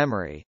eidetic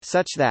memory,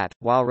 such that,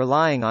 while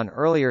relying on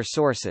earlier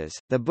sources,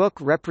 the book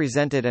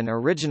represented an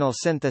original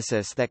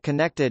synthesis that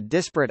connected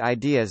disparate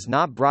ideas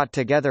not brought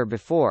together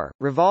before,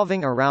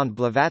 revolving around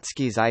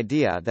Blavatsky's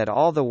idea that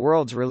all the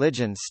world's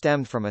religions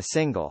stemmed from a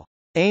single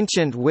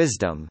ancient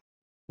wisdom,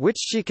 which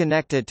she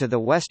connected to the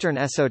Western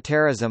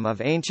esotericism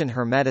of ancient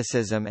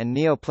Hermeticism and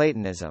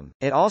Neoplatonism.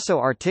 It also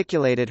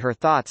articulated her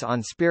thoughts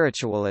on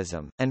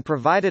spiritualism, and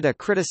provided a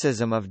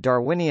criticism of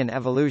Darwinian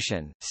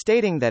evolution,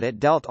 stating that it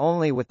dealt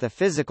only with the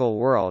physical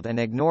world and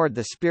ignored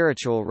the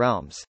spiritual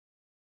realms.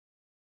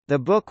 The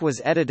book was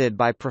edited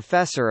by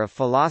Professor of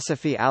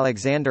Philosophy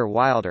Alexander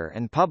Wilder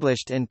and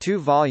published in 2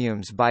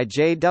 volumes by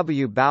J.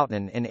 W.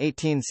 Boughton in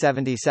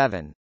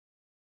 1877.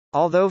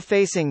 Although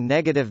facing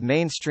negative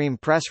mainstream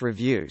press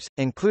reviews,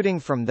 including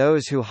from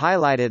those who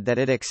highlighted that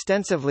it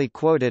extensively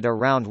quoted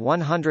around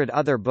 100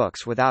 other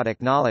books without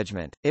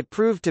acknowledgement, it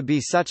proved to be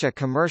such a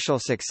commercial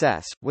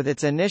success, with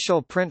its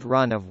initial print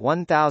run of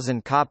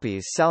 1,000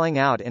 copies selling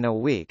out in a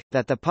week,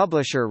 that the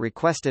publisher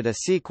requested a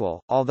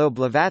sequel, although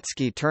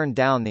Blavatsky turned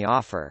down the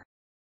offer.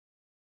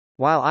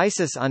 While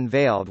Isis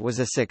Unveiled was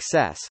a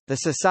success, the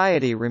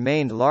society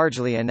remained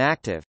largely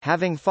inactive,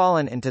 having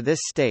fallen into this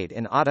state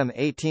in autumn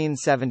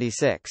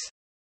 1876.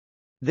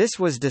 This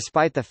was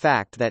despite the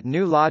fact that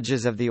new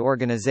lodges of the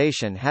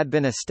organization had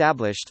been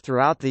established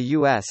throughout the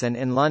U.S. and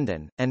in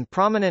London, and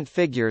prominent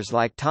figures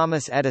like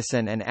Thomas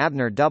Edison and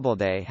Abner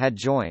Doubleday had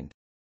joined.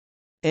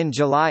 In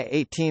July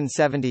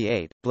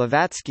 1878,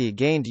 Blavatsky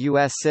gained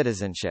U.S.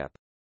 citizenship.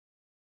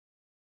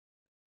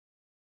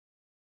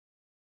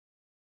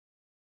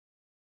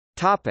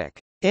 Topic: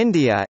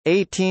 India,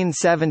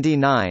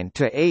 1879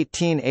 to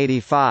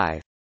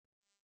 1885.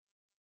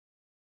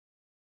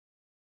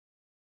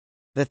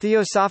 The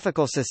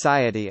Theosophical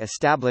Society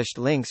established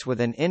links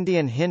with an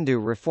Indian Hindu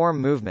reform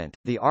movement,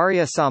 the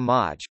Arya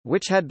Samaj,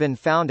 which had been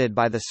founded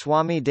by the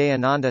Swami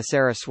Dayananda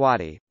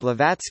Saraswati.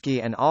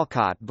 Blavatsky and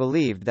Olcott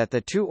believed that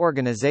the two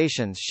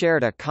organizations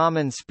shared a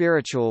common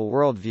spiritual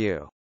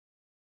worldview.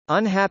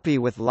 Unhappy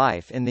with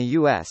life in the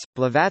U.S.,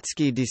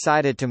 Blavatsky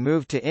decided to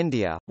move to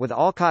India, with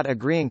Olcott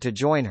agreeing to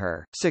join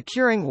her,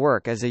 securing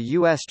work as a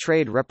U.S.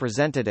 trade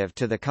representative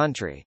to the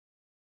country.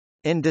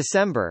 In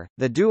December,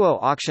 the duo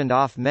auctioned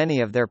off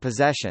many of their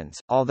possessions,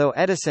 although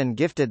Edison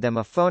gifted them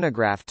a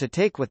phonograph to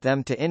take with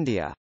them to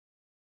India.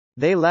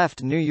 They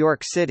left New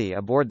York City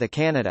aboard the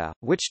Canada,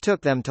 which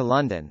took them to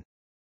London.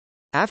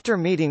 After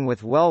meeting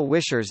with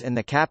well-wishers in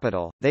the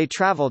capital, they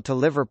travelled to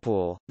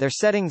Liverpool, there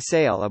setting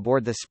sail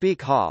aboard the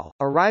Speak Hall,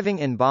 arriving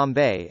in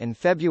Bombay in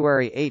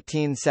February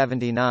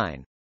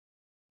 1879.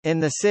 In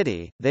the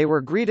city, they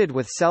were greeted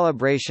with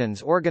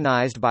celebrations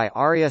organised by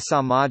Arya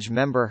Samaj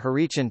member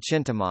Harichan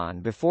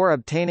Chintaman before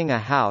obtaining a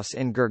house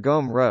in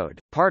Gurgaon Road,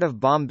 part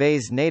of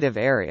Bombay's native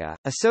area,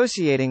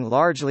 associating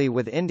largely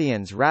with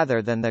Indians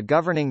rather than the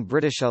governing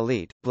British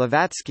elite.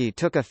 Blavatsky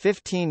took a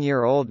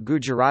 15-year-old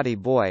Gujarati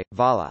boy,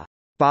 Vala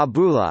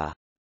Babula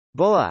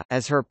Bulla,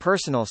 as her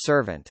personal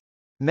servant.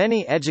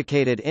 Many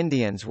educated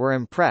Indians were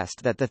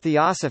impressed that the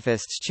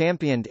Theosophists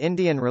championed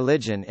Indian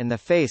religion in the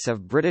face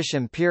of British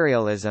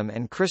imperialism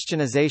and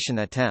Christianization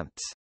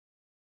attempts.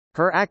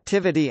 Her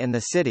activity in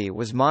the city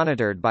was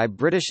monitored by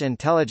British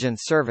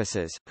intelligence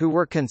services, who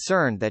were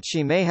concerned that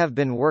she may have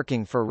been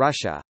working for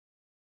Russia.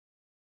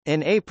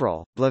 In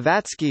April,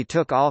 Blavatsky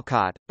took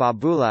Olcott,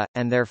 Babula,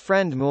 and their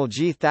friend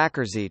Mulji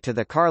Thackersey to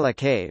the Karla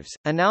Caves,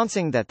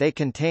 announcing that they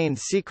contained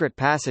secret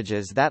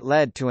passages that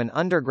led to an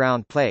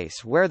underground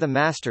place where the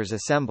masters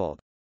assembled.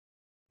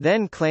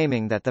 Then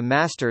claiming that the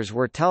masters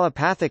were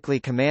telepathically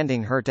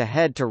commanding her to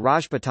head to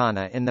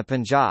Rajputana in the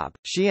Punjab,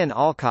 she and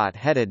Olcott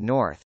headed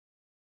north.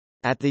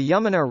 At the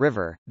Yamuna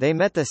River, they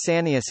met the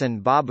sannyasin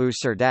Babu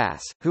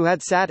Surdas, who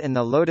had sat in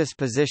the lotus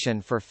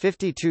position for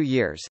 52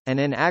 years, and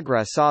in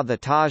Agra saw the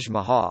Taj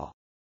Mahal.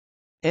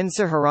 In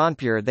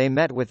Saharanpur they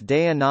met with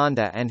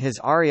Dayananda and his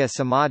Arya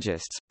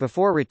Samajists,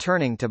 before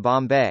returning to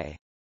Bombay.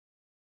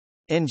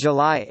 In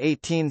July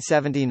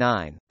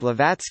 1879,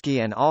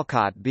 Blavatsky and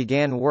Olcott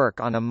began work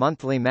on a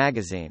monthly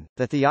magazine,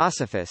 The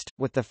Theosophist,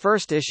 with the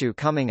first issue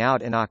coming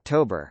out in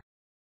October.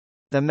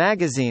 The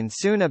magazine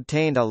soon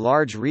obtained a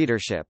large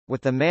readership, with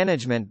the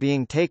management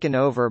being taken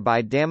over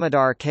by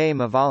Damodar K.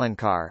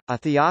 Mavalankar, a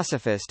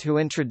theosophist who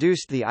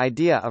introduced the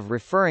idea of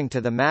referring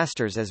to the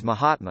masters as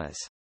Mahatmas.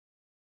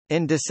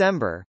 In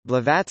December,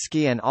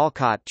 Blavatsky and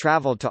Olcott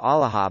travelled to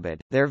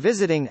Allahabad, there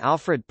visiting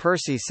Alfred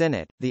Percy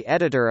Sinnett, the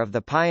editor of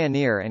the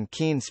Pioneer and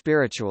Keen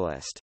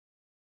Spiritualist.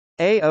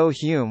 A. O.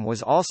 Hume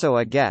was also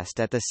a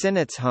guest at the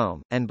Sinnett's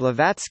home, and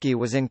Blavatsky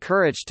was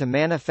encouraged to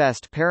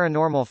manifest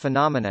paranormal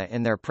phenomena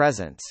in their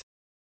presence.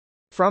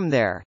 From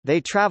there, they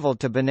travelled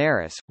to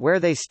Benares, where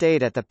they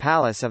stayed at the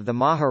palace of the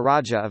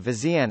Maharaja of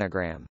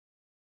Vizianagram.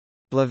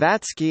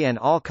 Blavatsky and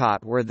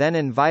Olcott were then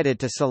invited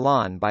to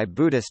Ceylon by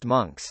Buddhist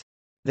monks.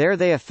 There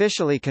they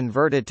officially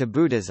converted to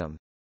Buddhism,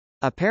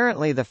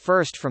 apparently the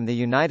first from the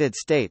United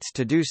States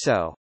to do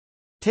so,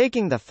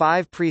 taking the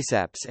 5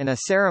 precepts in a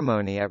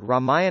ceremony at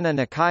Ramayana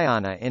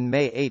Nikayana in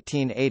May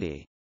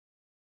 1880.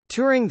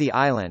 Touring the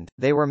island,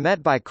 they were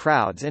met by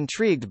crowds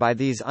intrigued by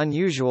these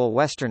unusual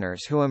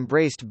Westerners who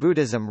embraced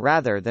Buddhism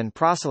rather than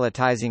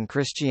proselytizing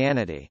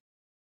Christianity.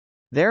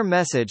 Their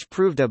message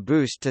proved a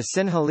boost to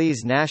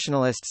Sinhalese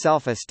nationalist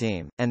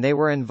self-esteem, and they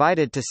were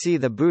invited to see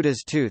the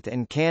Buddha's tooth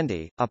in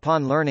candy.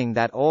 Upon learning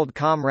that old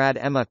comrade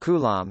Emma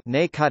Kulam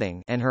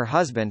and her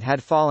husband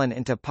had fallen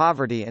into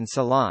poverty in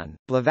Ceylon,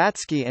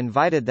 Blavatsky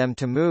invited them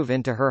to move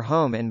into her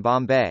home in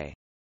Bombay.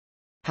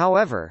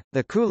 However,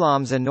 the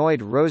Kulams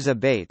annoyed Rosa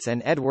Bates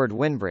and Edward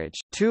Winbridge,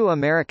 2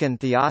 American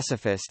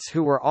theosophists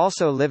who were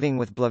also living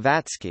with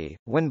Blavatsky.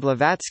 When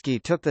Blavatsky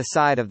took the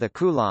side of the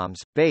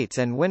Kulams, Bates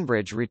and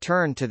Winbridge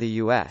returned to the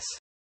U.S.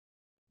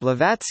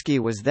 Blavatsky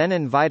was then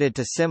invited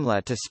to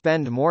Simla to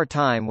spend more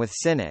time with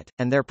Sinnett,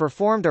 and there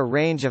performed a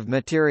range of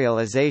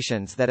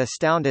materializations that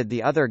astounded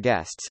the other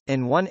guests.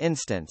 In one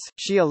instance,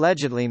 she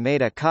allegedly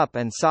made a cup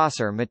and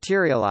saucer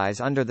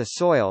materialize under the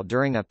soil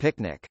during a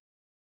picnic.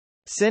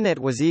 Sinnett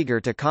was eager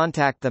to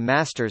contact the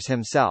masters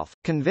himself,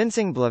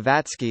 convincing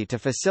Blavatsky to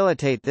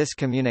facilitate this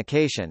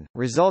communication,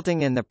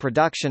 resulting in the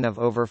production of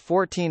over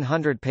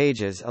 1,400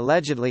 pages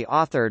allegedly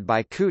authored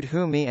by Koot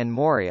Humi and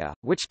Maurya,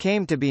 which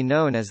came to be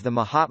known as the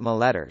Mahatma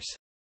Letters.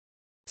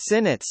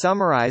 Sinnett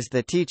summarized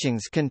the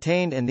teachings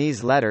contained in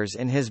these letters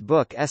in his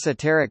book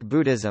Esoteric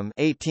Buddhism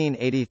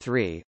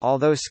 1883,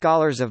 although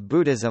scholars of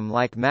Buddhism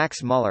like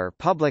Max Muller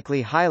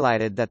publicly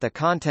highlighted that the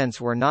contents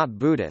were not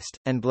Buddhist,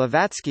 and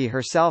Blavatsky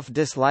herself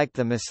disliked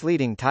the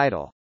misleading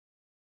title.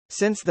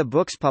 Since the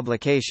book's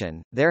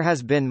publication, there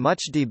has been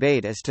much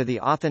debate as to the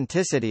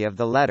authenticity of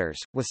the letters,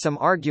 with some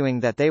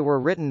arguing that they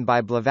were written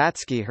by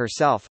Blavatsky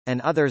herself,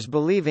 and others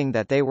believing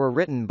that they were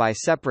written by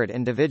separate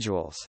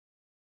individuals.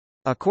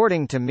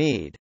 According to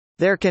Mead,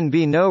 there can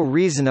be no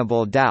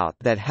reasonable doubt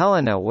that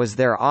Helena was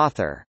their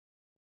author.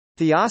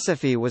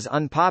 Theosophy was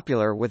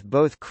unpopular with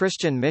both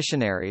Christian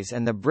missionaries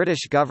and the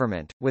British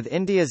government, with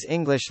India's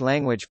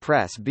English-language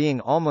press being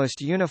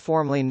almost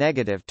uniformly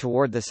negative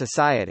toward the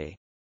society.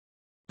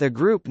 The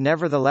group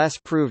nevertheless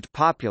proved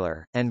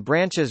popular, and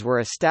branches were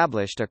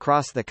established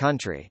across the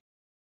country.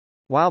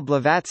 While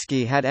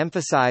Blavatsky had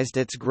emphasized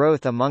its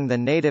growth among the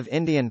native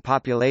Indian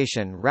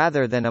population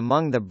rather than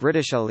among the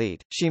British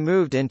elite, she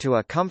moved into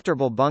a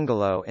comfortable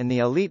bungalow in the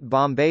elite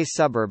Bombay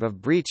suburb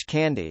of Breach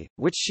Candy,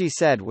 which she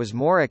said was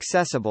more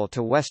accessible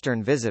to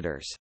Western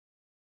visitors.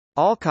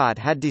 Olcott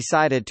had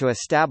decided to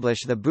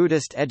establish the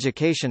Buddhist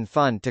Education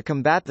Fund to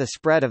combat the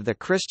spread of the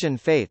Christian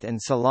faith in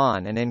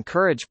Ceylon and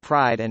encourage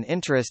pride and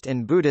interest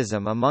in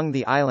Buddhism among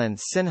the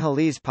island's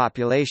Sinhalese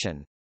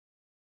population.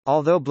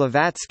 Although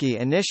Blavatsky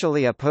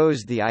initially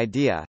opposed the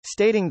idea,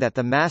 stating that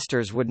the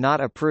masters would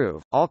not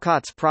approve,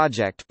 Olcott's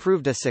project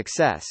proved a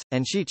success,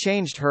 and she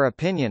changed her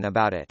opinion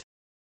about it.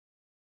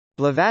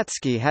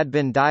 Blavatsky had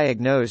been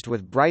diagnosed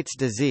with Bright's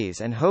disease,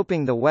 and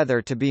hoping the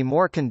weather to be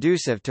more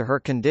conducive to her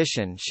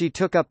condition, she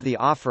took up the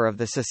offer of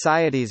the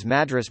Society's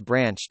Madras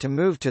branch to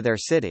move to their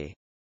city.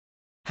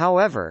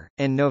 However,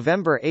 in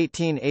November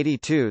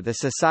 1882 the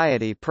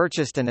Society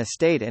purchased an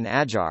estate in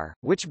Ajar,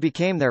 which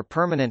became their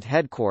permanent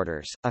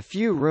headquarters. A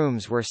few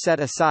rooms were set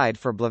aside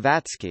for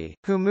Blavatsky,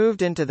 who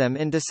moved into them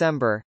in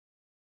December.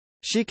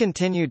 She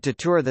continued to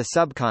tour the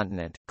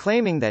subcontinent,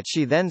 claiming that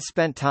she then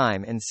spent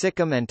time in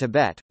Sikkim and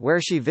Tibet,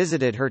 where she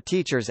visited her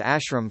teacher's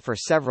ashram for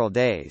several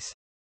days.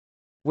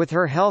 With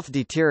her health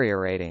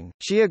deteriorating,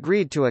 she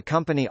agreed to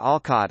accompany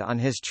Olcott on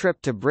his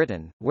trip to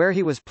Britain, where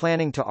he was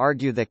planning to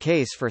argue the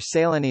case for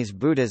Ceylonese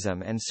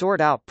Buddhism and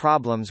sort out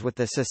problems with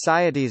the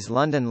Society's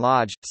London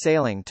Lodge.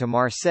 Sailing to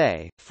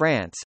Marseille,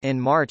 France, in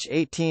March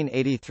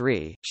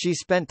 1883, she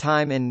spent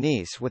time in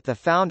Nice with the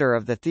founder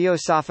of the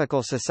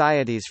Theosophical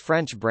Society's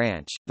French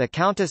branch, the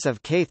Countess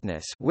of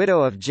Caithness,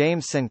 widow of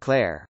James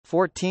Sinclair,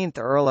 14th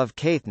Earl of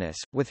Caithness,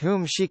 with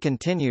whom she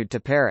continued to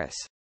Paris.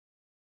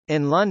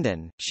 In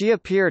London, she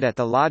appeared at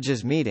the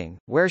Lodge's meeting,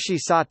 where she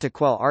sought to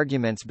quell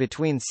arguments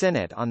between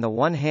Sinnett on the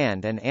one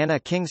hand and Anna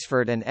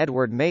Kingsford and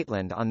Edward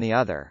Maitland on the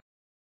other.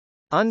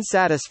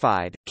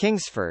 Unsatisfied,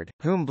 Kingsford,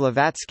 whom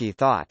Blavatsky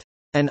thought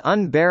an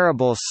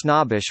unbearable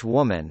snobbish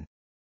woman,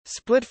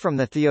 split from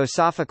the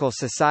Theosophical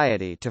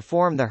Society to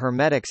form the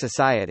Hermetic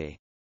Society.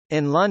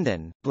 In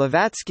London,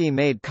 Blavatsky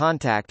made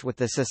contact with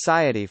the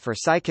Society for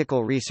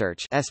Psychical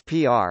Research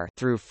 (SPR)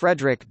 through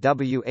Frederick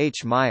W.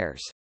 H.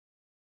 Myers.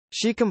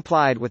 She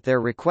complied with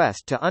their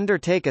request to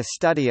undertake a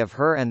study of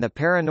her and the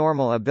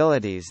paranormal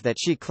abilities that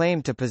she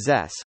claimed to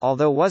possess,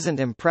 although wasn't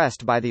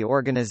impressed by the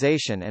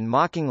organization and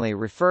mockingly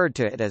referred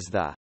to it as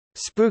the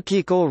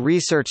Spookical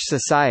Research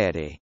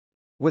Society.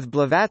 With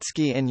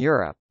Blavatsky in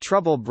Europe,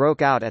 trouble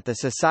broke out at the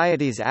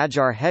Society's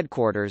Adyar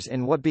headquarters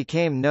in what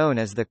became known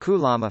as the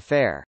Coulomb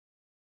Affair.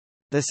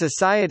 The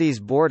Society's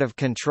Board of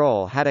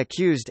Control had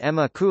accused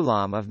Emma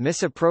Coulomb of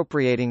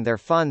misappropriating their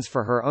funds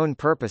for her own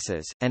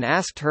purposes, and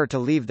asked her to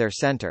leave their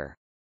center.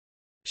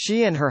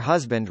 She and her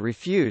husband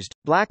refused,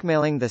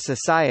 blackmailing the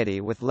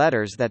Society with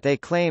letters that they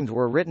claimed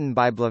were written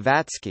by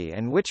Blavatsky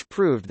and which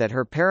proved that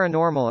her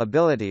paranormal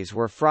abilities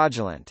were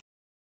fraudulent.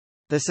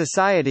 The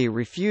Society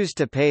refused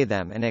to pay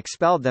them and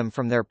expelled them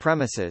from their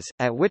premises,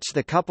 at which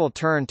the couple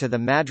turned to the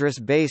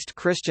Madras-based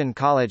Christian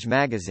College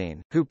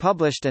magazine, who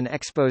published an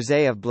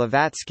exposé of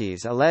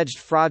Blavatsky's alleged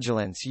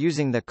fraudulence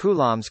using the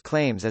Coulomb's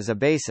claims as a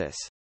basis.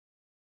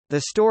 The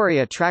story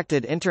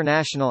attracted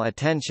international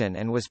attention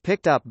and was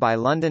picked up by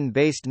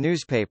London-based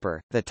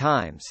newspaper, The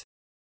Times.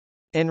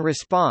 In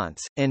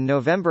response, in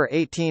November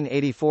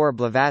 1884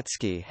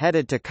 Blavatsky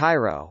headed to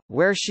Cairo,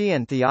 where she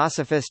and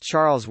Theosophist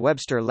Charles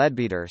Webster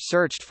Leadbeater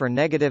searched for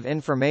negative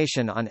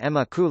information on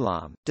Emma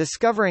Coulomb,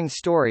 discovering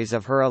stories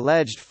of her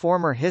alleged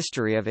former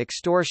history of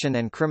extortion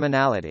and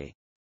criminality.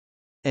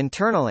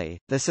 Internally,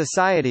 the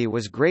Society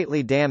was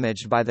greatly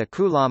damaged by the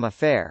Coulomb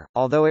affair,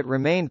 although it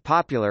remained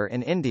popular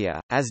in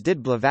India, as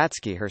did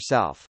Blavatsky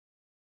herself.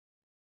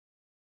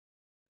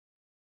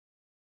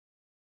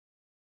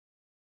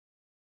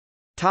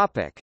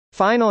 Topic: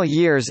 Final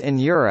years in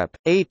Europe,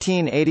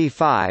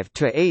 1885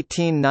 to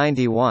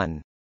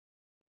 1891.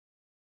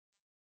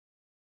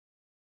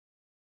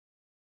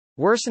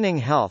 Worsening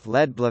health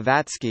led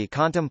Blavatsky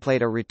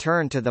contemplate a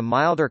return to the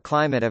milder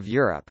climate of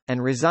Europe,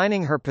 and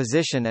resigning her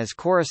position as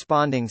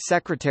corresponding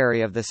secretary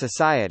of the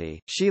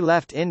Society, she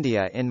left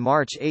India in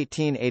March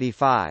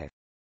 1885.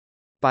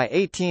 By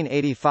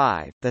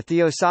 1885, the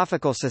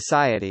Theosophical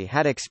Society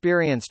had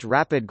experienced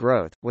rapid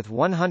growth, with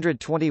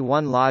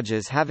 121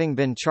 lodges having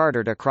been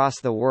chartered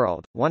across the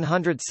world,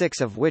 106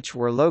 of which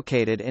were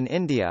located in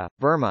India,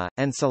 Burma,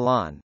 and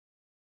Ceylon.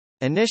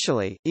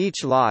 Initially,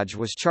 each lodge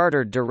was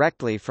chartered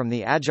directly from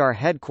the Adyar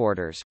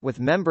headquarters, with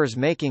members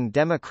making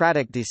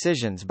democratic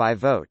decisions by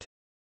vote.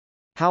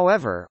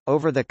 However,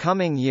 over the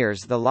coming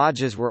years the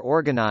lodges were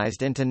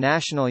organized into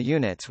national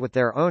units with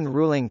their own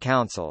ruling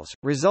councils,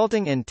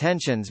 resulting in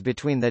tensions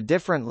between the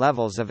different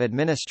levels of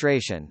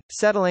administration.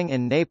 Settling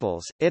in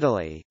Naples,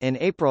 Italy, in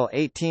April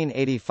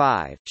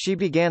 1885, she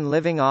began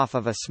living off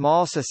of a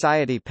small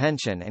society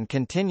pension and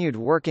continued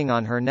working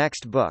on her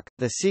next book,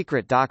 The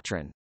Secret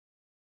Doctrine.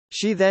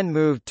 She then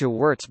moved to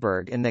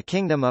Würzburg in the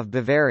Kingdom of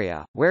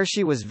Bavaria, where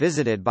she was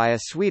visited by a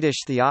Swedish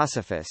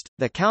theosophist,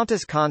 the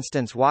Countess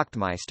Constance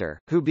Wachtmeister,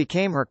 who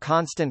became her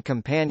constant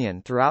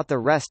companion throughout the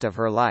rest of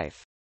her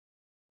life.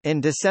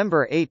 In December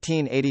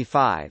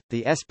 1885,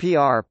 the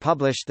SPR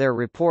published their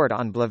report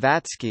on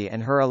Blavatsky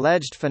and her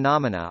alleged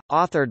phenomena,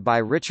 authored by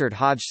Richard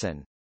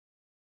Hodgson.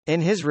 In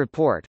his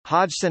report,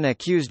 Hodgson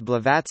accused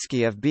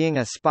Blavatsky of being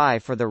a spy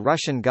for the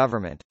Russian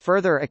government,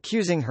 further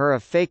accusing her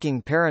of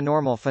faking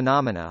paranormal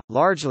phenomena,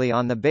 largely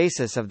on the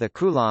basis of the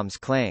Coulomb's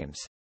claims.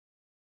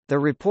 The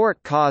report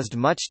caused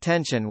much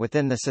tension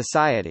within the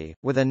Society,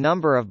 with a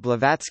number of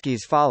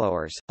Blavatsky's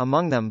followers,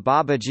 among them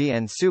Babaji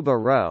and Suba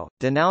Row,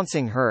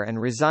 denouncing her and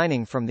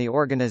resigning from the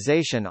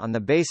organization on the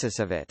basis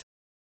of it.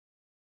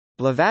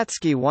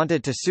 Blavatsky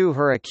wanted to sue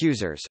her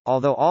accusers,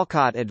 although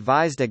Olcott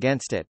advised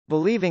against it,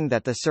 believing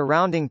that the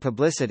surrounding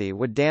publicity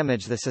would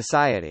damage the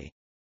Society.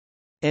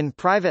 In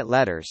private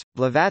letters,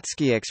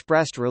 Blavatsky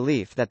expressed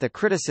relief that the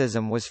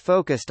criticism was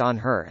focused on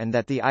her and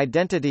that the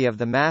identity of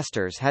the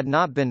masters had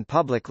not been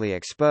publicly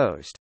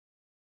exposed.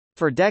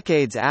 For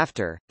decades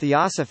after,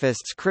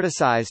 Theosophists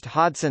criticized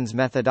Hodgson's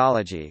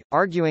methodology,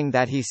 arguing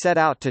that he set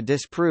out to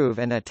disprove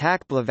and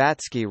attack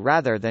Blavatsky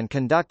rather than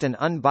conduct an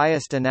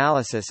unbiased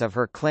analysis of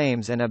her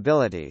claims and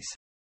abilities.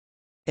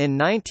 In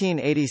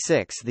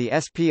 1986 the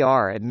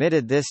SPR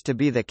admitted this to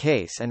be the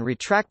case and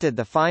retracted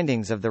the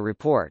findings of the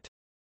report.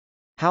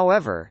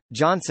 However,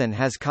 Johnson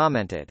has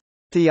commented,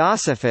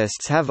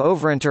 "Theosophists have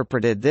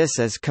overinterpreted this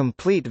as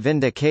complete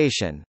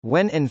vindication,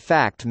 when in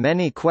fact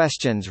many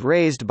questions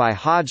raised by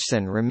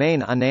Hodgson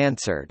remain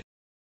unanswered."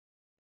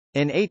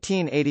 In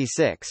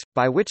 1886,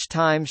 by which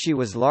time she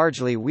was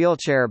largely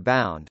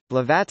wheelchair-bound,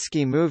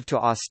 Blavatsky moved to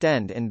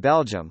Ostend in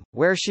Belgium,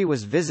 where she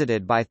was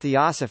visited by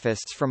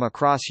Theosophists from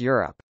across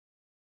Europe.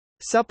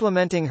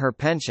 Supplementing her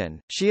pension,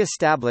 she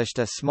established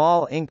a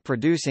small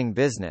ink-producing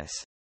business.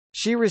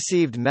 She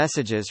received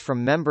messages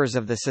from members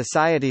of the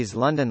Society's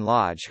London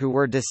Lodge who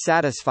were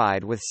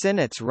dissatisfied with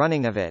Sinnott's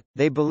running of it.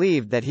 They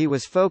believed that he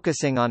was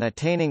focusing on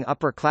attaining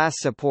upper-class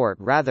support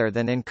rather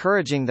than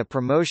encouraging the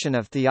promotion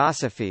of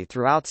theosophy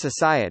throughout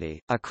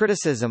society, a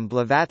criticism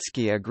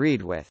Blavatsky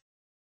agreed with.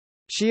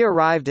 She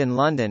arrived in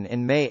London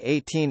in May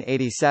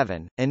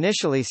 1887,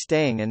 initially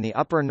staying in the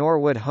Upper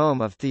Norwood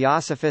home of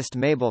Theosophist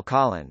Mabel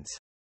Collins.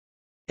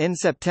 In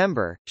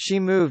September, she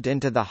moved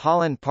into the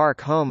Holland Park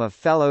home of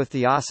fellow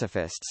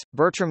Theosophists,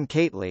 Bertram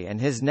Cately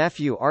and his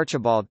nephew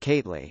Archibald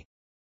Cately.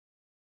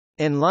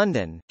 In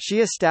London,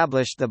 she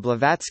established the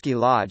Blavatsky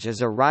Lodge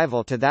as a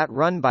rival to that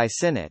run by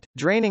Sinnott,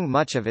 draining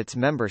much of its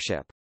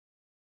membership.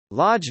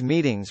 Lodge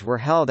meetings were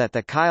held at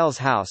the Kyles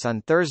House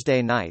on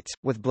Thursday nights,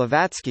 with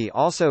Blavatsky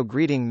also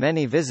greeting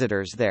many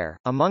visitors there,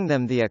 among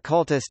them the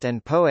occultist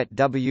and poet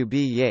W.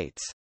 B.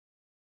 Yeats.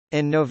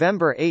 In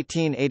November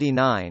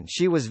 1889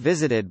 she was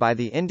visited by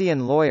the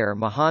Indian lawyer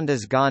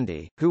Mohandas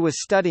Gandhi, who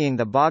was studying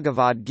the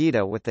Bhagavad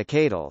Gita with the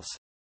Catles.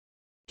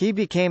 He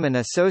became an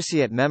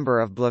associate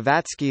member of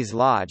Blavatsky's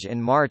lodge in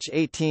March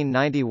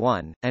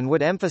 1891, and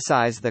would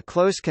emphasize the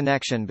close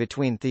connection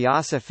between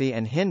Theosophy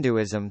and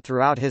Hinduism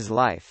throughout his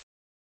life.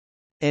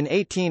 In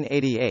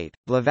 1888,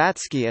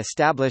 Blavatsky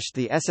established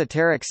the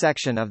esoteric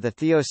section of the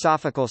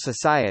Theosophical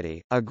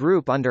Society, a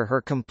group under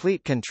her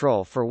complete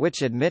control for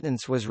which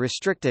admittance was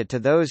restricted to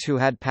those who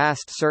had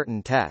passed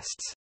certain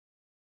tests.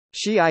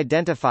 She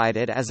identified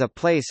it as a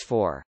place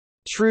for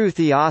true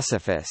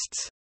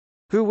theosophists,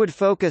 who would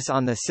focus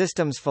on the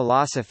system's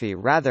philosophy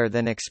rather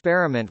than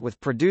experiment with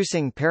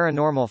producing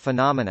paranormal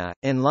phenomena.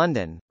 In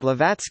London,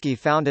 Blavatsky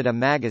founded a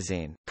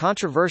magazine,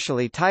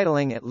 controversially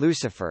titling it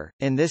Lucifer.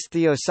 In this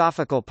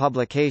theosophical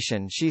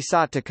publication, she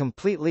sought to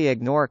completely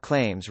ignore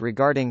claims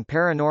regarding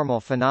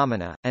paranormal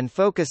phenomena, and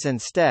focus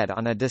instead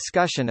on a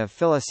discussion of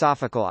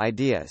philosophical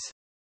ideas.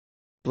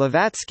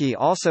 Blavatsky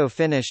also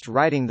finished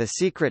writing The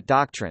Secret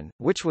Doctrine,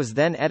 which was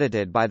then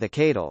edited by the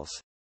Catles.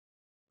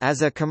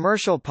 As a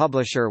commercial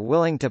publisher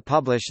willing to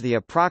publish the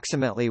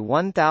approximately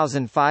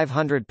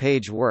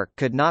 1,500-page work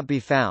could not be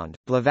found,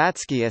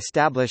 Blavatsky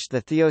established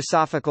the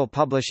Theosophical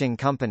Publishing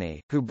Company,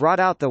 who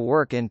brought out the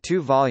work in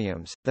 2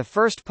 volumes, the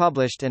first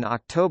published in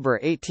October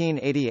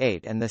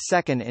 1888 and the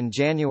second in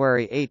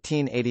January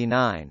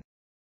 1889.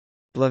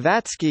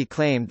 Blavatsky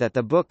claimed that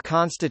the book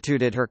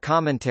constituted her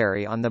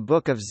commentary on the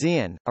Book of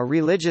Xian, a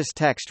religious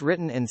text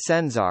written in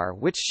Senzar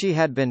which she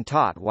had been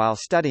taught while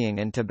studying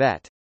in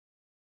Tibet.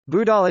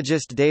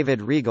 Buddhologist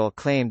David Regal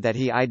claimed that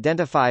he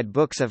identified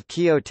books of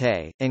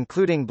Kyote,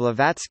 including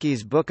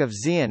Blavatsky's Book of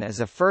Xian as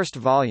a first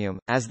volume,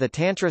 as the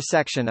Tantra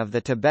section of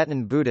the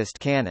Tibetan Buddhist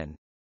canon.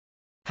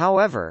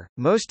 However,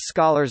 most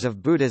scholars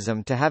of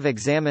Buddhism to have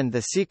examined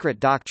the Secret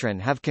Doctrine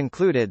have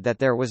concluded that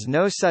there was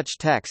no such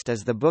text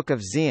as the Book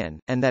of Xian,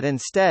 and that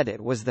instead it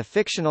was the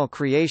fictional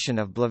creation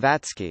of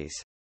Blavatsky's.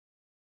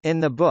 In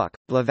the book,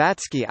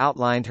 Blavatsky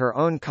outlined her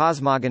own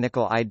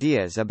cosmogonical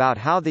ideas about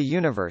how the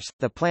universe,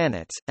 the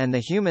planets, and the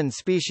human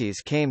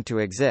species came to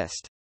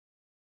exist.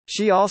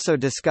 She also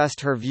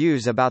discussed her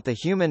views about the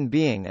human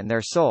being and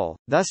their soul,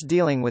 thus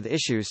dealing with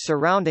issues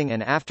surrounding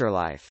an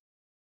afterlife.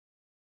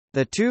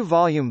 The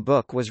 2-volume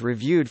book was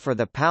reviewed for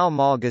the Pall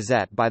Mall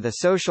Gazette by the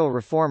social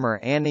reformer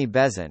Annie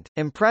Besant.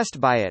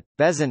 Impressed by it,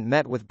 Besant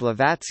met with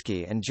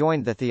Blavatsky and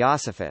joined the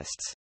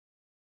Theosophists.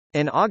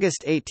 In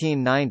August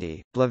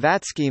 1890,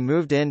 Blavatsky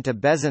moved into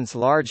Besant's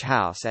large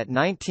house at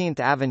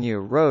 19th Avenue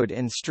Road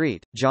in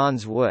Street,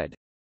 Johns Wood.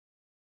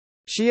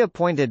 She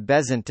appointed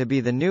Besant to be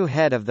the new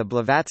head of the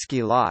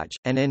Blavatsky Lodge,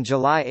 and in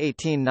July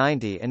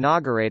 1890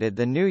 inaugurated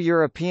the new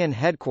European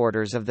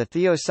headquarters of the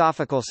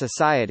Theosophical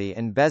Society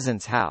in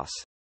Besant's house.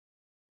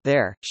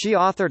 There, she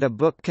authored a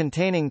book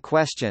containing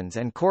questions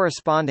and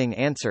corresponding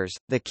answers,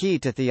 The Key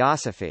to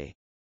Theosophy.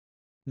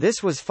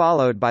 This was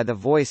followed by The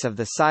Voice of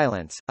the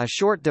Silence, a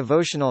short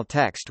devotional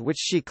text which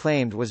she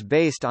claimed was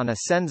based on a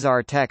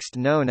Senzar text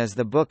known as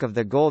the Book of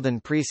the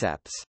Golden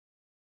Precepts.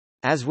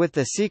 As with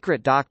the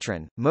Secret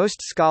Doctrine,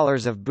 most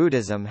scholars of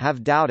Buddhism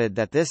have doubted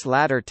that this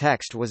latter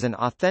text was an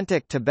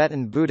authentic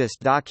Tibetan Buddhist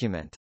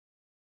document.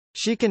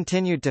 She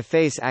continued to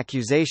face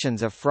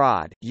accusations of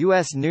fraud.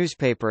 U.S.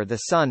 newspaper The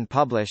Sun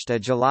published a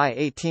July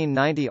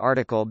 1890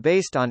 article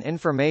based on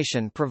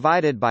information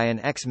provided by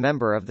an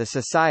ex-member of the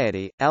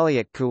Society,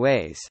 Elliot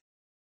Coues.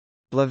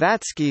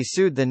 Blavatsky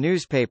sued the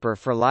newspaper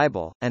for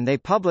libel, and they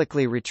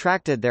publicly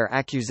retracted their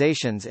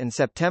accusations in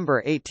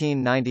September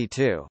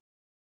 1892.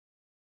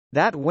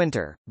 That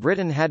winter,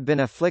 Britain had been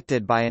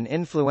afflicted by an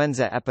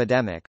influenza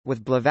epidemic,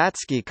 with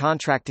Blavatsky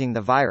contracting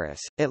the virus.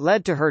 It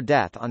led to her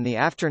death on the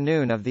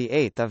afternoon of 8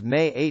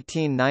 May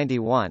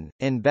 1891,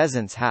 in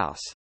Besant's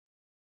house.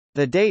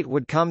 The date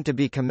would come to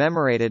be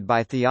commemorated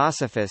by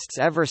Theosophists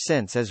ever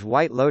since as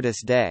White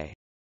Lotus Day.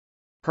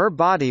 Her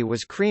body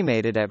was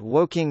cremated at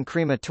Woking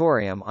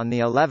Crematorium on the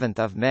 11th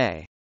of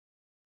May.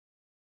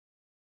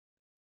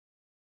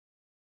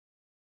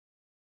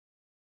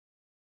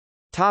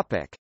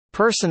 Topic: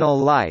 Personal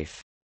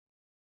life.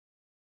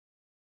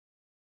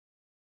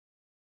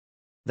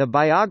 The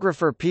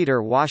biographer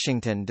Peter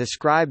Washington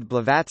described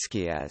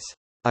Blavatsky as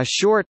a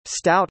short,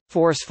 stout,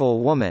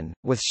 forceful woman,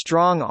 with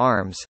strong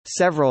arms,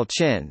 several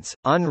chins,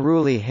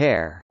 unruly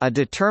hair, a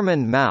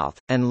determined mouth,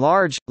 and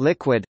large,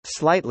 liquid,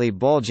 slightly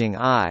bulging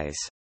eyes.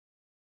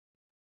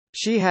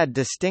 She had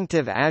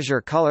distinctive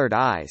azure-colored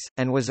eyes,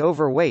 and was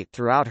overweight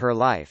throughout her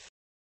life.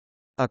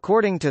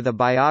 According to the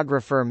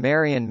biographer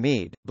Marion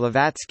Mead,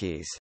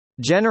 Blavatsky's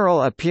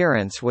general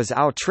appearance was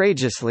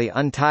outrageously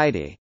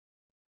untidy.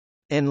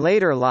 In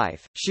later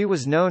life, she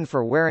was known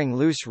for wearing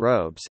loose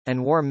robes,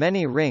 and wore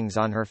many rings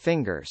on her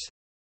fingers.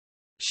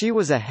 She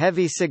was a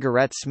heavy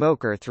cigarette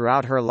smoker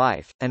throughout her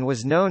life, and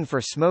was known for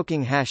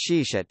smoking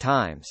hashish at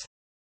times.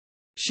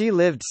 She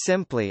lived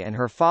simply, and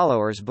her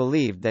followers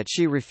believed that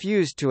she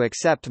refused to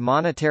accept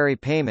monetary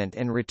payment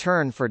in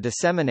return for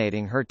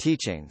disseminating her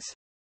teachings.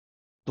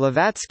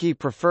 Blavatsky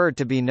preferred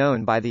to be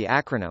known by the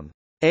acronym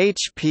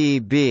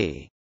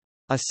HPB,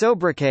 a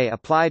sobriquet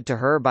applied to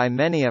her by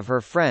many of her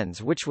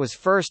friends, which was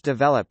first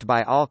developed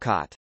by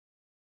Olcott.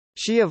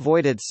 She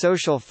avoided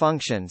social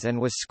functions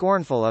and was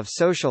scornful of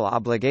social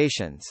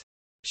obligations.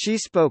 She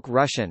spoke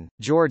Russian,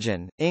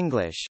 Georgian,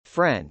 English,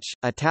 French,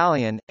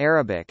 Italian,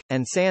 Arabic,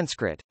 and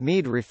Sanskrit.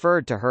 Mead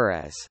referred to her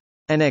as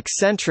an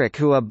eccentric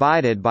who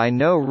abided by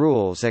no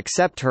rules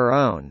except her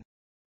own,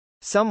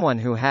 someone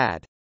who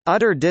had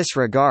utter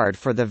disregard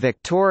for the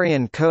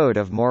Victorian code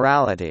of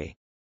morality.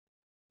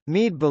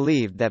 Mead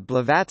believed that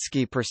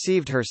Blavatsky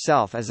perceived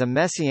herself as a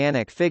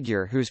messianic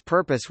figure whose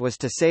purpose was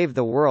to save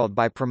the world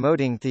by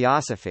promoting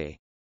theosophy.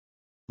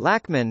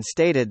 Lachman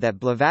stated that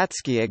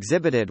Blavatsky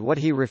exhibited what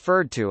he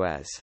referred to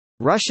as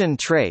Russian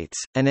traits,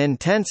 an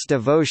intense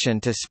devotion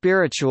to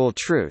spiritual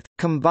truth,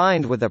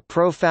 combined with a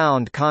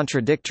profound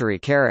contradictory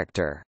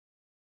character.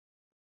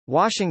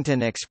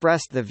 Washington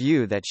expressed the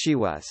view that she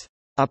was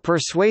a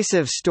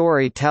persuasive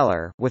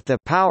storyteller with the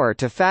power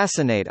to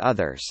fascinate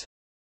others,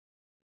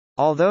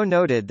 although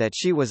noted that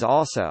she was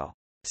also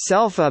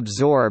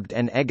self-absorbed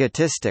and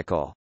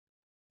egotistical.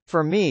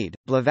 For Mead,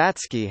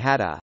 Blavatsky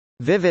had a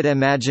vivid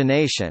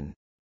imagination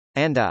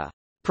and a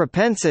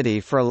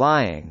propensity for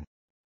lying.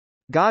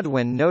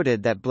 Godwin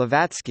noted that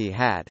Blavatsky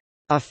had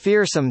a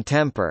fearsome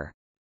temper.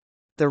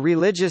 The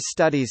religious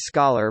studies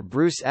scholar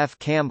Bruce F.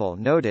 Campbell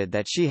noted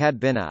that she had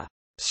been a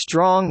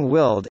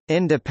strong-willed,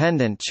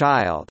 independent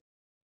child,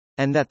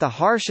 and that the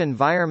harsh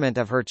environment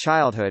of her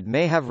childhood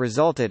may have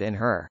resulted in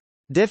her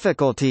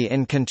difficulty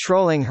in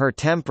controlling her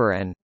temper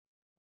and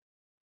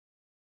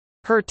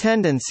her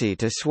tendency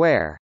to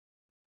swear.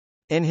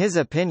 In his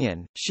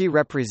opinion, she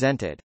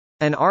represented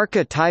an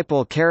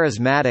archetypal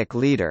charismatic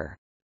leader.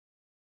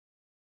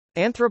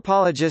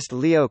 Anthropologist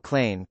Leo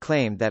Klein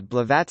claimed that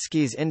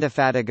Blavatsky's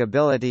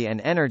indefatigability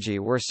and energy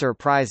were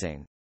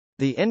surprising.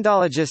 The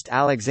Indologist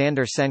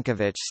Alexander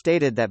Senkevich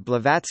stated that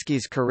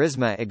Blavatsky's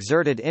charisma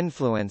exerted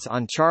influence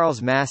on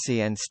Charles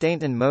Massey and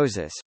Stainton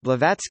Moses.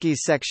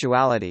 Blavatsky's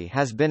sexuality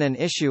has been an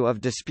issue of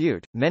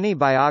dispute. Many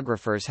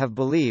biographers have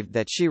believed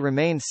that she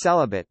remained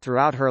celibate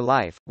throughout her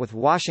life, with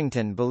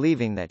Washington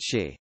believing that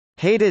she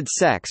hated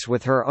sex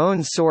with her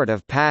own sort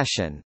of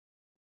passion.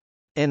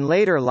 In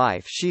later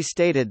life she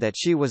stated that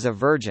she was a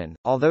virgin,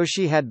 although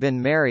she had been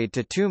married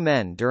to 2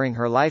 men during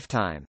her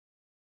lifetime.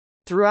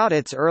 Throughout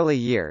its early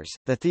years,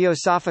 the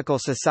Theosophical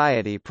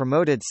Society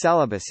promoted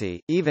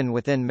celibacy, even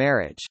within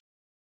marriage.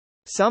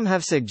 Some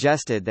have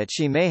suggested that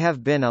she may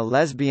have been a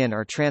lesbian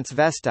or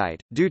transvestite,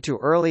 due to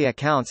early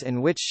accounts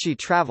in which she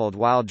traveled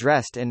while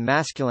dressed in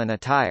masculine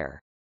attire.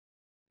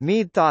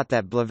 Mead thought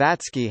that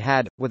Blavatsky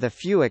had, with a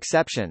few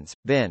exceptions,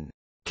 been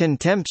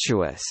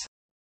contemptuous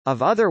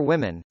of other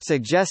women,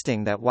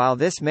 suggesting that while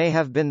this may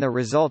have been the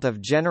result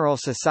of general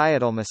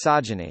societal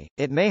misogyny,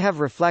 it may have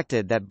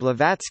reflected that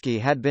Blavatsky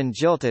had been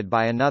jilted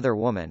by another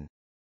woman.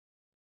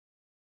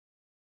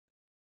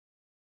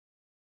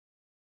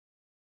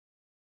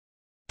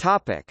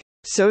 Topic: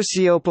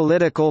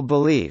 Socio-political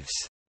beliefs.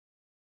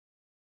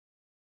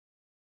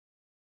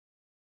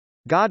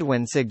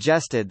 Godwin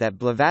suggested that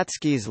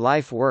Blavatsky's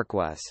life work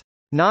was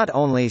not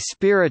only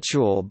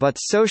spiritual but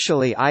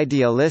socially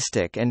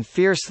idealistic and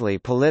fiercely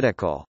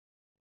political.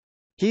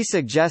 He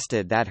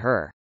suggested that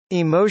her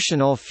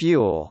emotional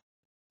fuel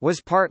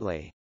was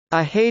partly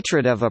a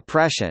hatred of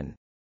oppression,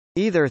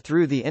 either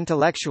through the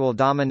intellectual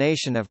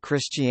domination of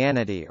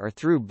Christianity or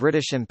through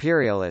British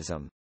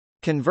imperialism.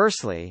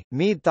 Conversely,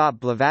 Mead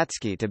thought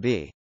Blavatsky to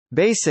be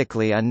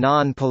basically a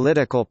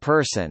non-political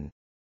person.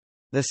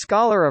 The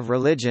scholar of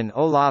religion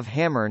Olav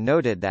Hammer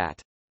noted that,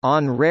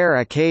 on rare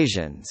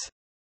occasions,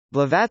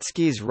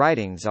 Blavatsky's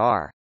writings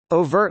are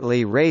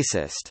overtly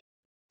racist,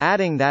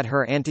 adding that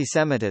her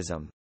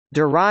antisemitism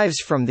derives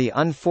from the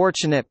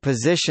unfortunate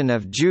position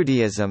of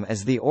Judaism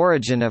as the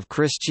origin of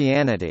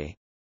Christianity,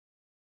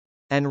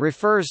 and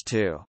refers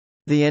to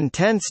the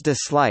intense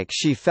dislike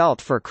she felt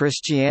for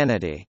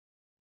Christianity.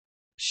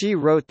 She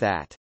wrote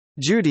that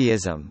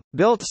Judaism,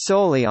 built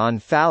solely on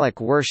phallic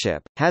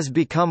worship, has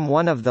become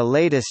one of the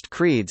latest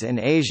creeds in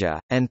Asia,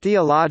 and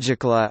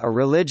theologically a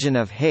religion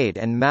of hate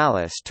and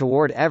malice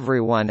toward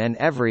everyone and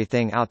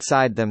everything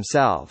outside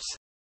themselves.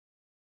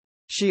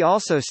 She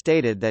also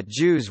stated that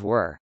Jews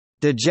were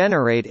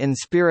degenerate in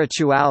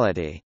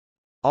spirituality,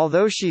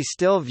 although she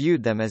still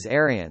viewed them as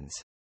Aryans.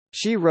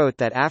 She wrote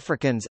that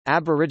Africans,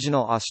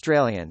 Aboriginal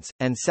Australians,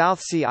 and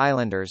South Sea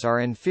Islanders are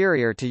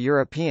inferior to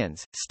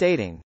Europeans,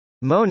 stating,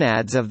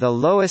 monads of the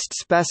lowest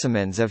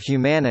specimens of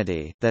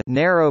humanity, the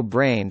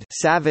narrow-brained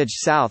savage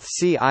South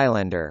Sea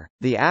Islander,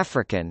 the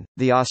African,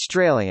 the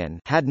Australian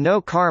had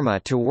no karma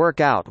to work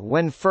out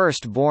when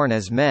first born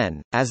as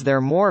men, as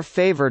their more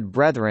favoured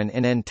brethren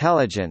in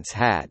intelligence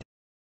had.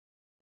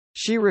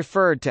 She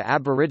referred to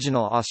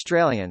Aboriginal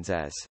Australians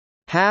as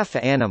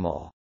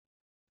half-animal.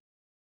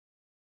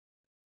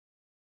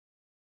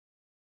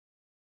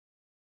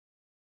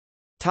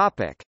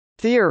 Topic: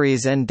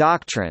 Theories and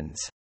doctrines.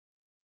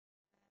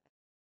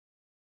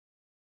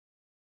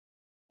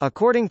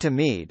 According to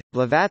Mead,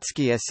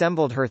 Blavatsky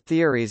assembled her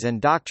theories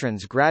and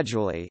doctrines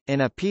gradually,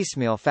 in a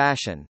piecemeal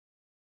fashion.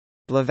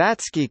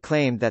 Blavatsky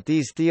claimed that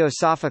these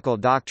theosophical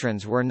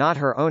doctrines were not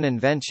her own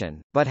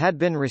invention, but had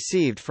been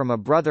received from a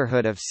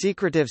brotherhood of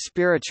secretive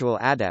spiritual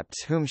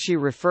adepts whom she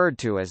referred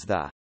to as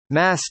the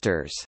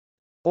Masters,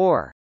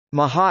 or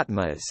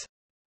Mahatmas.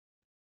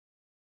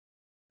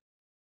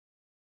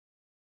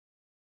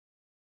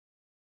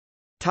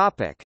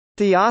 Topic: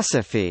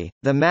 Theosophy,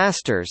 the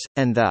Masters,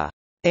 and the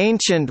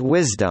Ancient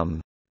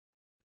Wisdom.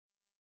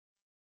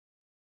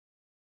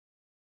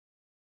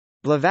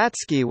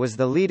 Blavatsky was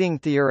the leading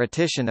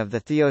theoretician of the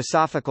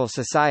Theosophical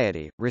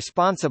Society,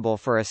 responsible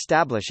for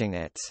establishing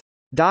its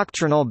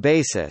doctrinal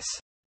basis.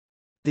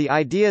 The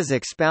ideas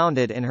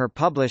expounded in her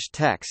published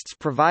texts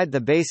provide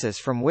the basis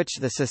from which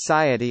the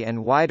Society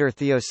and wider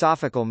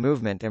Theosophical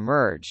movement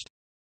emerged.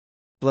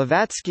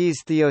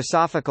 Blavatsky's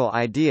theosophical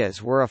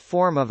ideas were a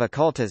form of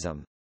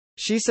occultism.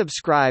 She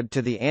subscribed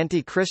to the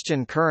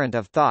anti-Christian current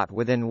of thought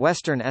within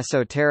Western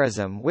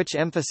esotericism, which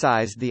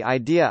emphasized the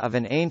idea of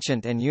an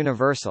ancient and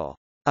universal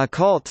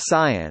occult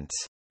science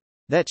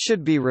that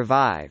should be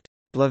revived.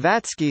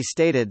 Blavatsky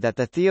stated that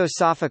the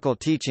theosophical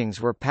teachings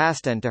were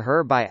passed on to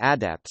her by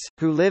adepts,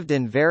 who lived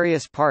in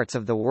various parts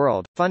of the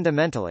world.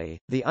 Fundamentally,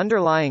 the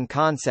underlying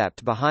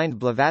concept behind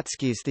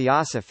Blavatsky's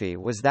theosophy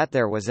was that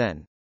there was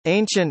an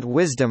ancient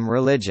wisdom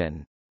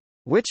religion,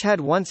 which had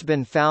once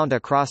been found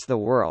across the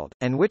world,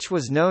 and which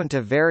was known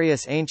to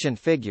various ancient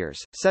figures,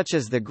 such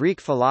as the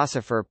Greek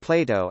philosopher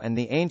Plato and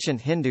the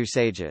ancient Hindu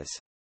sages.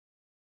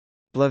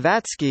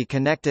 Blavatsky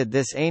connected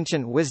this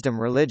ancient wisdom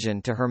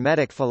religion to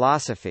Hermetic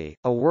philosophy,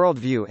 a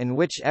worldview in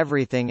which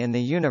everything in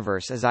the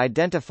universe is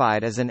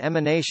identified as an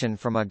emanation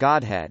from a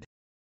godhead.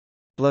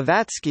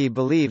 Blavatsky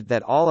believed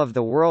that all of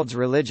the world's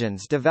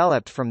religions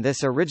developed from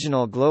this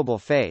original global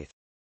faith.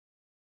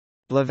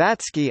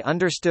 Blavatsky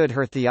understood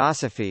her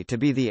theosophy to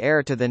be the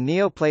heir to the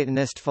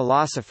Neoplatonist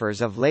philosophers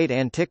of late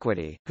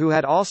antiquity, who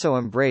had also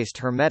embraced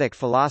Hermetic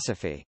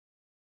philosophy.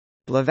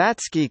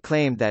 Blavatsky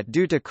claimed that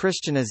due to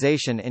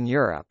Christianization in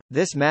Europe,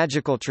 this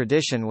magical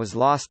tradition was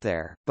lost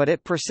there, but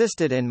it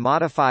persisted in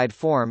modified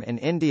form in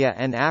India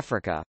and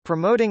Africa,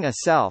 promoting a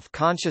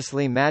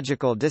self-consciously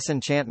magical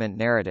disenchantment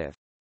narrative.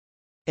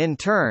 In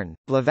turn,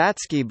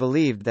 Blavatsky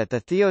believed that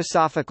the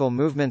Theosophical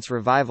movement's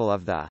revival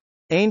of the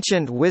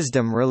ancient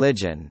wisdom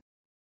religion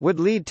would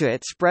lead to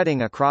it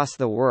spreading across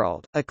the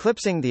world,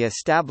 eclipsing the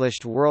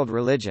established world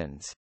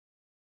religions.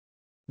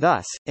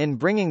 Thus, in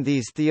bringing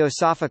these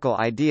theosophical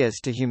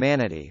ideas to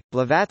humanity,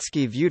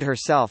 Blavatsky viewed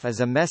herself as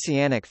a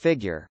messianic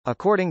figure.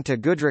 According to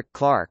Goodrick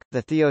Clark,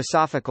 the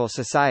Theosophical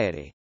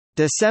Society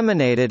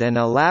disseminated an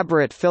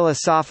elaborate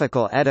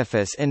philosophical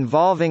edifice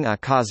involving a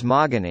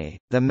cosmogony,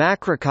 the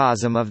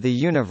macrocosm of the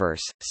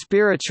universe,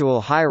 spiritual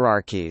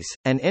hierarchies,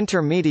 and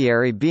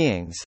intermediary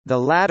beings, the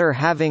latter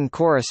having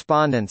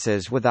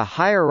correspondences with a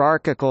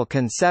hierarchical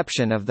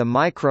conception of the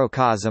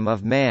microcosm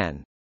of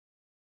man.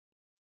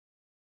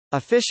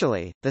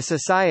 Officially, the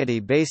Society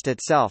based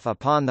itself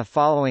upon the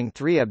following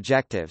three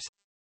objectives: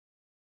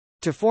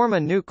 to form a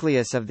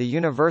nucleus of the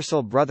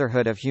universal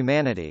brotherhood of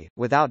humanity,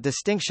 without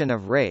distinction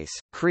of race,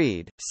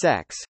 creed,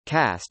 sex,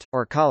 caste,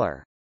 or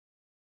color.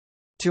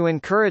 To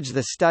encourage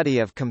the study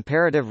of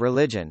comparative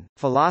religion,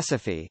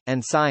 philosophy,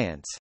 and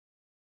science.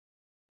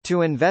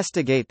 To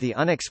investigate the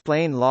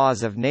unexplained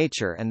laws of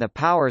nature and the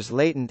powers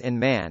latent in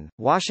man.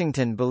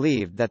 Washington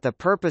believed that the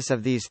purpose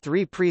of these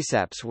three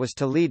precepts was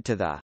to lead to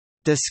the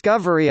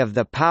discovery of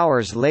the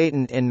powers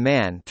latent in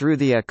man through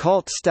the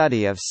occult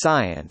study of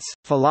science,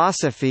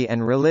 philosophy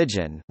and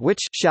religion, which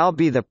shall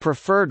be the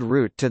preferred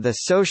route to the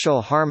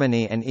social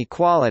harmony and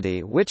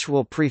equality which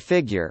will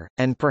prefigure,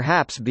 and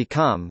perhaps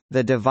become,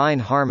 the divine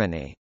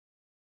harmony.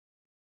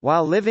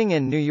 While living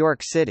in New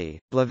York City,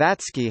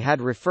 Blavatsky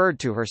had referred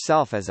to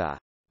herself as a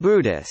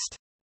Buddhist,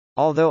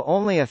 although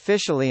only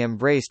officially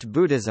embraced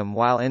Buddhism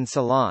while in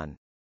Ceylon.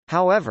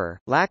 However,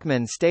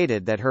 Lachman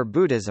stated that her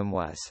Buddhism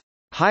was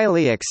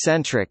highly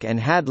eccentric and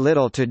had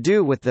little to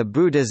do with the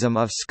Buddhism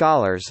of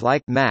scholars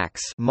like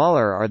Max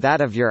Muller or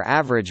that of your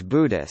average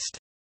Buddhist.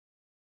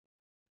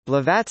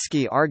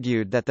 Blavatsky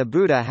argued that the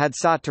Buddha had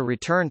sought to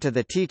return to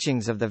the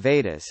teachings of the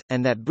Vedas,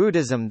 and that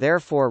Buddhism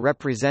therefore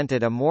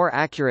represented a more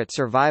accurate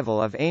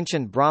survival of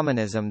ancient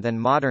Brahmanism than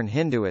modern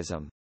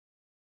Hinduism.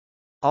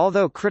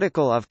 Although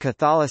critical of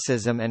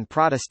Catholicism and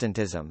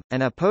Protestantism,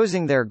 and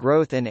opposing their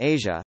growth in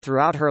Asia,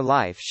 throughout her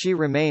life she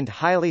remained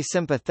highly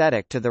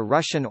sympathetic to the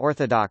Russian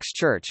Orthodox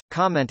Church,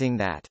 commenting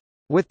that,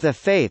 With the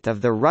faith of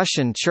the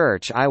Russian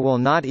Church I will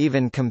not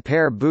even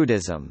compare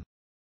Buddhism.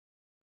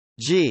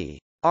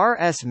 G. R.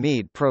 S.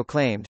 Mead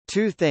proclaimed,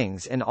 two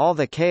things in all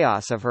the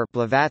chaos of her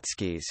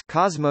Blavatsky's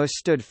cosmos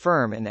stood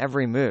firm in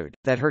every mood,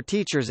 that her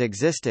teachers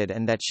existed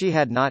and that she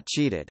had not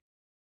cheated.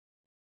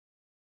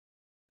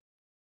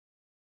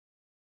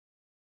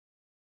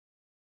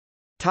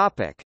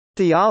 Topic: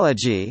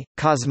 Theology,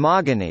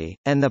 cosmogony,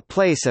 and the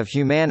place of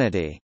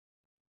humanity.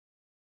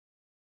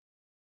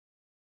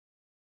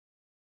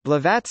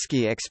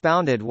 Blavatsky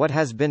expounded what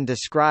has been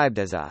described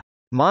as a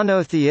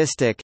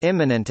monotheistic,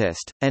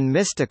 immanentist, and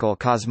mystical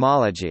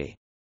cosmology.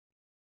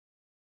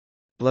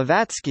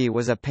 Blavatsky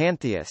was a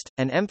pantheist,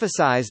 and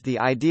emphasized the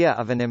idea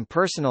of an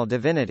impersonal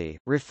divinity,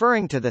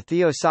 referring to the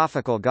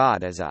theosophical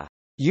God as a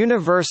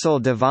universal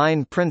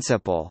divine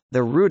principle,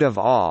 the root of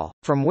all,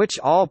 from which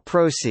all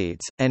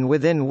proceeds, and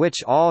within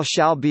which all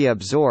shall be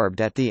absorbed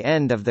at the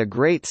end of the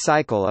great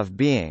cycle of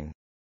being.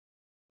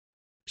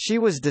 She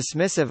was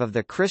dismissive of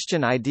the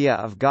Christian idea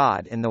of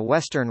God in the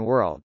Western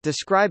world,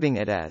 describing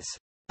it as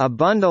a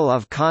bundle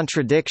of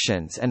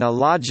contradictions and a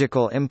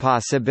logical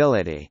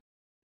impossibility.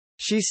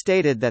 She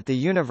stated that the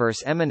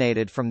universe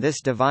emanated from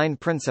this divine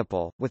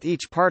principle, with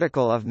each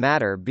particle of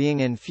matter being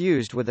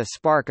infused with a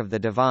spark of the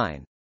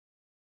divine.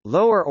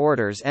 Lower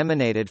orders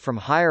emanated from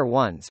higher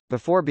ones,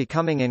 before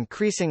becoming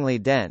increasingly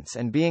dense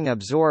and being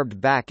absorbed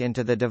back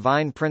into the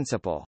divine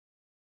principle.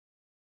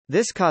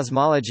 This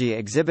cosmology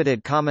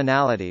exhibited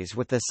commonalities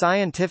with the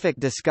scientific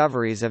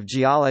discoveries of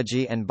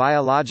geology and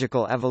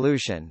biological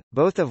evolution,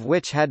 both of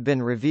which had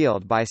been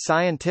revealed by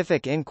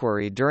scientific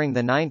inquiry during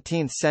the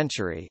 19th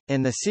century.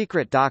 In The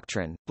Secret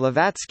Doctrine,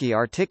 Blavatsky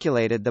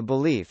articulated the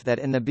belief that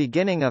in the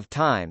beginning of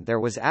time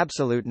there was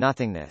absolute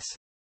nothingness.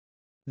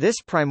 This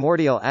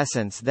primordial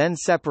essence then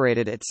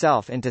separated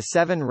itself into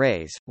 7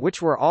 rays,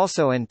 which were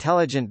also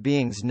intelligent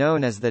beings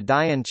known as the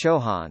Dayan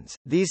Chohans.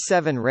 These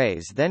 7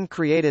 rays then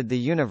created the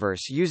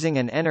universe using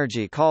an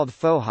energy called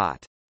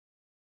Fohat.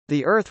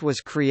 The Earth was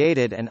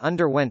created and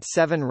underwent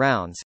 7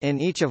 rounds,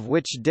 in each of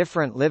which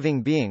different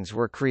living beings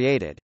were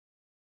created.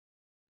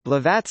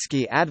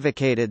 Blavatsky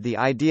advocated the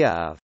idea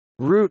of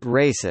root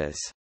races,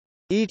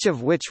 each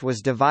of which was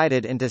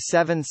divided into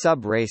 7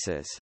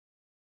 sub-races.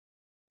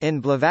 In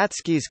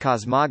Blavatsky's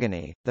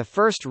cosmogony, the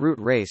first root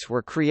race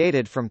were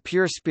created from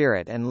pure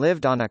spirit and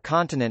lived on a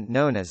continent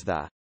known as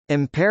the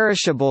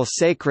imperishable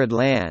sacred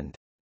land.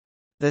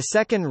 The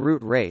second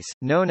root race,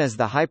 known as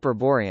the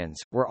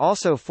Hyperboreans, were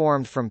also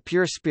formed from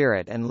pure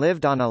spirit and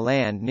lived on a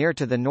land near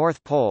to the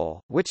North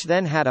Pole, which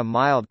then had a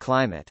mild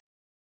climate.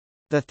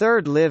 The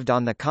third lived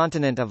on the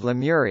continent of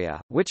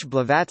Lemuria, which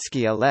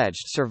Blavatsky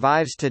alleged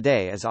survives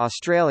today as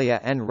Australia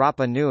and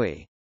Rapa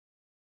Nui.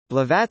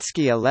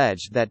 Blavatsky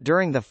alleged that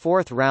during the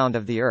 4th round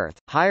of the Earth,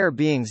 higher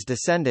beings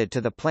descended to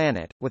the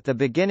planet, with the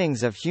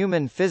beginnings of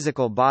human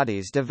physical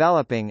bodies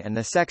developing and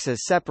the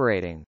sexes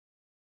separating.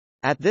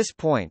 At this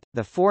point,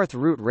 the 4th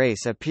root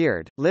race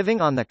appeared,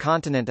 living on the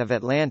continent of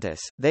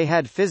Atlantis. They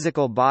had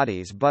physical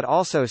bodies but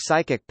also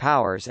psychic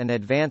powers and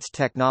advanced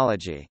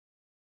technology.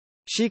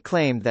 She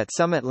claimed that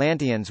some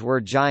Atlanteans were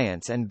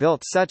giants and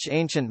built such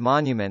ancient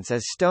monuments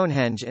as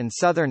Stonehenge in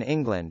southern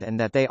England, and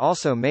that they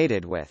also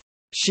mated with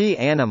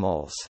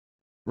she-animals,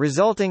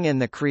 resulting in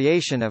the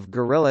creation of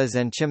gorillas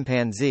and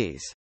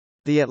chimpanzees.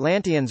 The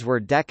Atlanteans were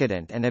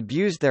decadent and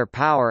abused their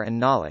power and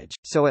knowledge,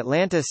 so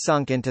Atlantis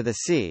sunk into the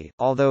sea,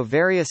 although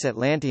various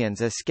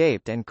Atlanteans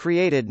escaped and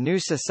created new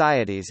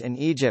societies in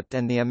Egypt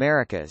and the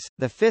Americas.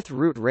 The 5th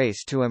root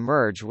race to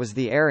emerge was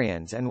the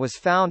Aryans and was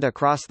found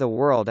across the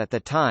world at the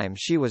time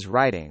she was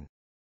writing.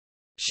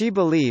 She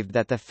believed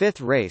that the 5th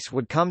race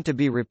would come to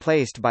be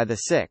replaced by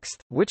the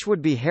 6th, which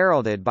would be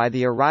heralded by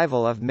the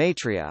arrival of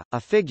Maitreya, a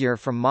figure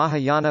from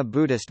Mahayana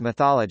Buddhist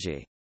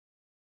mythology.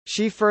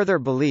 She further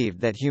believed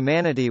that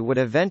humanity would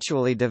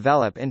eventually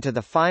develop into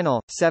the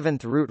final,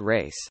 7th root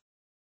race.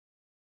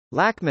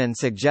 Lachmann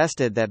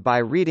suggested that by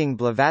reading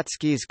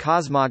Blavatsky's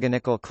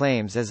cosmogonical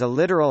claims as a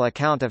literal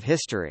account of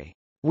history,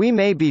 we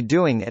may be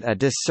doing it a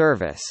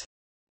disservice.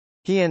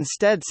 He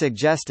instead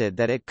suggested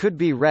that it could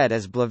be read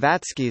as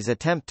Blavatsky's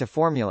attempt to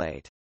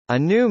formulate a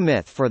new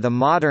myth for the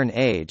modern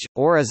age,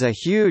 or as a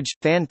huge,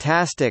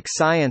 fantastic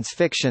science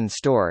fiction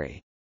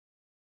story.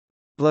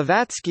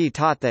 Blavatsky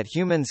taught that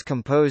humans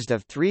composed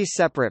of 3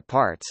 separate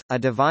parts, a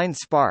divine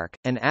spark,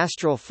 an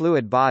astral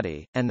fluid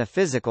body, and the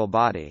physical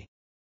body.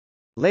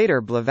 Later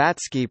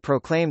Blavatsky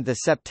proclaimed the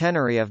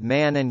septenary of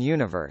man and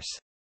universe.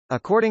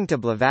 According to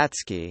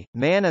Blavatsky,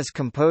 man is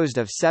composed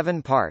of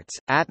 7 parts: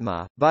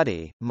 Atma,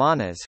 Buddhi,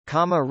 Manas,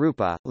 Kama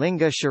Rupa,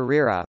 Linga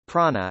Sharira,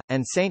 Prana,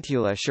 and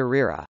Sainthula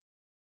Sharira.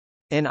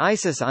 In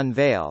iIsis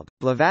Unveiled,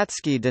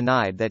 Blavatsky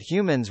denied that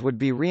humans would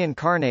be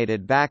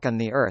reincarnated back on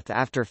the Earth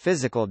after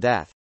physical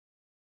death.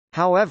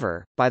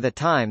 However, by the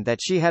time that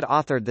she had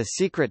authored The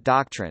Secret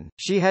Doctrine,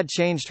 she had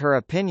changed her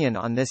opinion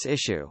on this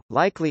issue,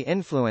 likely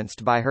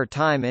influenced by her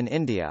time in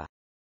India.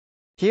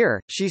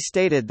 Here, she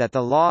stated that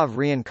the law of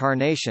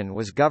reincarnation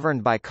was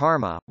governed by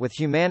karma, with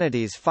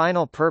humanity's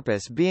final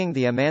purpose being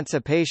the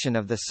emancipation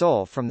of the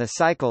soul from the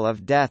cycle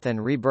of death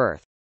and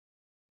rebirth.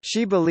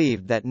 She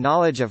believed that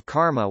knowledge of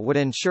karma would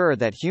ensure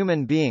that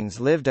human beings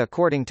lived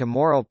according to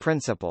moral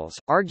principles,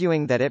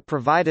 arguing that it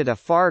provided a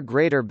far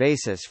greater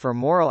basis for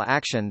moral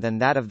action than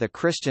that of the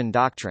Christian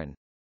doctrine.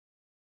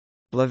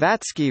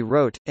 Blavatsky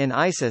wrote, in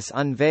iIsis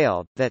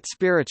Unveiled, that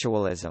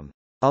spiritualism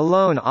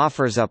alone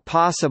offers a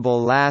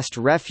possible last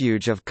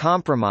refuge of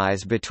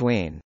compromise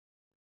between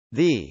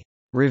the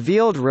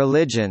revealed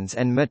religions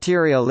and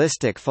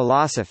materialistic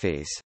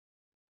philosophies,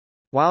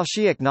 while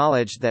she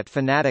acknowledged that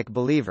fanatic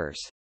believers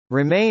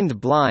remained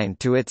blind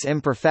to its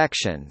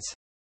imperfections.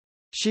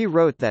 She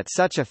wrote that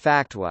such a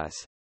fact was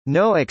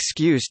no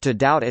excuse to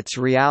doubt its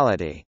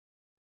reality,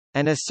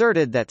 and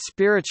asserted that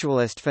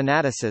spiritualist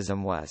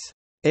fanaticism was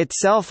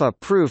itself a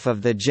proof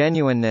of the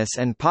genuineness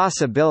and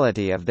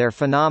possibility of their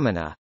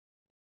phenomena.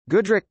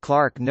 Goodrich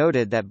Clark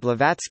noted that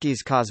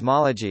Blavatsky's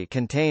cosmology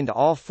contained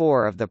all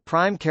four of the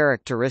prime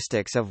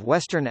characteristics of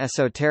Western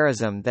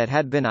esotericism that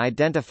had been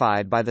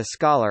identified by the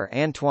scholar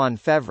Antoine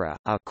Fevre: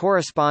 a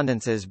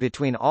correspondences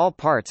between all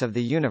parts of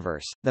the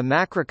universe, the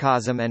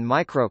macrocosm and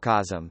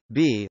microcosm;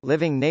 b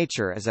living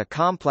nature as a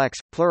complex,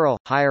 plural,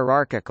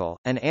 hierarchical,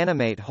 and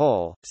animate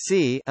whole;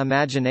 c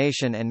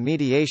imagination and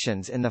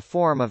mediations in the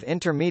form of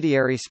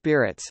intermediary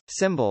spirits,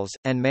 symbols,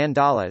 and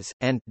mandalas;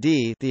 and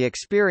d the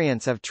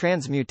experience of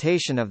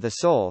transmutation of the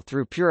soul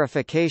through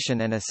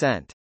purification and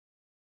ascent.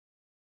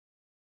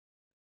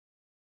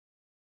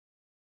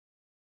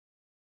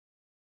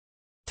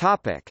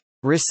 Topic: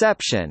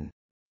 Reception.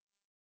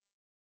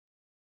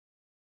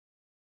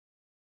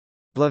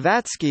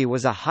 Blavatsky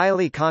was a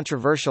highly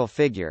controversial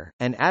figure,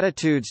 and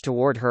attitudes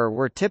toward her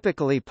were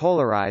typically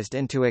polarized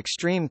into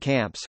extreme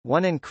camps,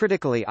 one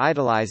uncritically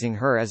idolizing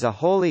her as a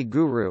holy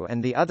guru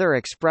and the other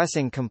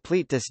expressing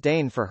complete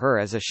disdain for her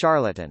as a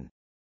charlatan.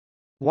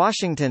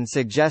 Washington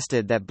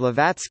suggested that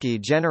Blavatsky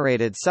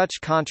generated such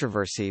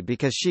controversy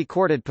because she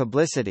courted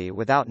publicity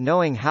without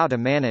knowing how to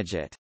manage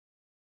it.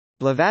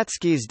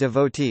 Blavatsky's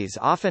devotees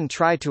often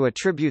try to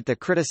attribute the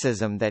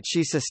criticism that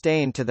she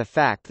sustained to the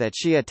fact that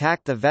she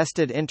attacked the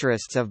vested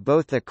interests of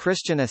both the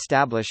Christian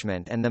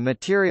establishment and the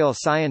material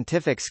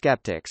scientific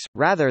skeptics,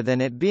 rather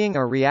than it being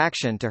a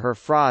reaction to her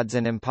frauds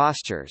and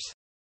impostures.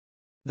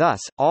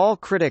 Thus, all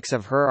critics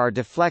of her are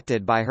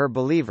deflected by her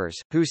believers,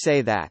 who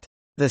say that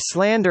the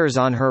slanders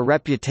on her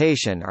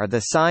reputation are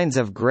the signs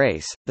of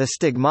grace, the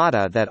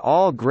stigmata that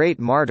all great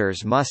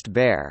martyrs must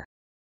bear.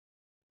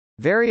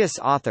 Various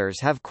authors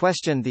have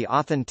questioned the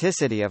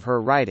authenticity of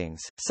her writings,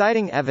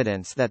 citing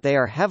evidence that they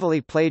are heavily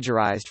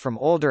plagiarized from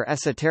older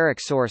esoteric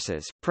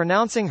sources,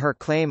 pronouncing her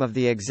claim of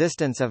the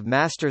existence of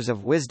masters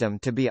of wisdom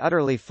to be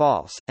utterly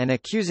false, and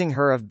accusing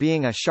her of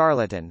being a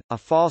charlatan, a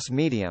false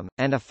medium,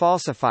 and a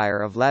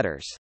falsifier of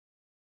letters.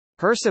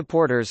 Her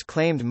supporters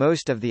claimed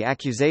most of the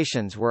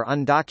accusations were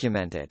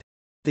undocumented.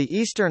 The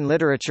Eastern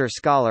literature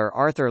scholar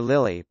Arthur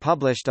Lilly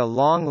published a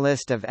long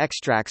list of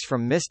extracts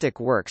from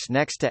mystic works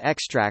next to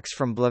extracts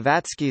from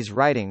Blavatsky's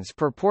writings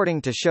purporting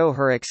to show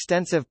her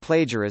extensive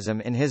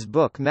plagiarism in his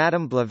book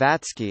Madame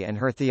Blavatsky and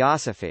Her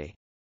Theosophy.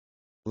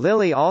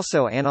 Lilly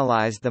also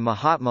analyzed the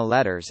Mahatma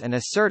letters and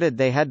asserted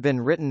they had been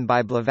written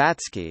by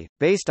Blavatsky,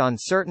 based on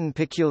certain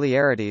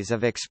peculiarities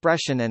of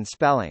expression and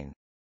spelling.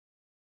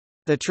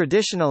 The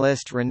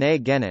traditionalist René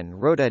Guénon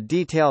wrote a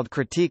detailed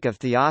critique of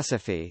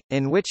Theosophy,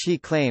 in which he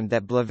claimed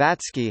that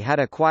Blavatsky had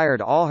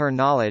acquired all her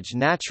knowledge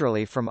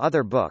naturally from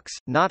other books,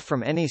 not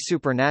from any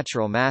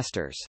supernatural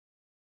masters.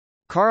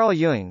 Carl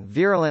Jung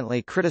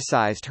virulently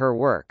criticized her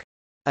work.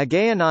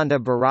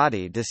 Agayananda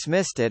Bharati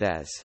dismissed it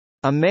as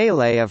a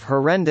melee of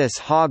horrendous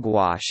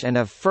hogwash and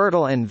of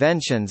fertile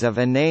inventions of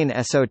inane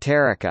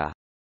esoterica.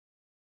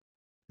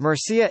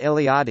 Mircea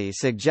Eliade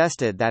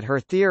suggested that her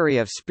theory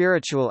of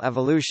spiritual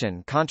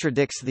evolution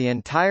contradicts the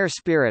entire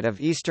spirit of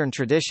Eastern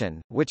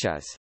tradition, which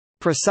is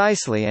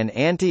precisely an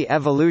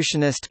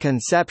anti-evolutionist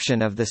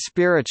conception of the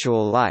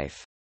spiritual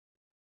life.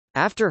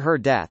 After her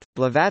death,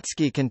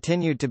 Blavatsky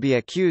continued to be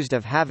accused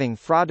of having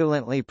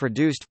fraudulently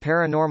produced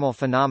paranormal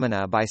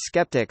phenomena by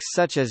skeptics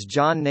such as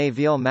John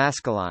Neville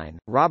Maskelyne,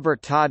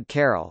 Robert Todd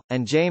Carroll,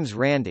 and James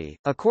Randi.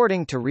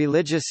 According to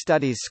religious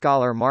studies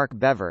scholar Mark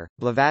Bever,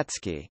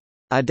 Blavatsky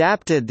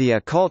adapted the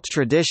occult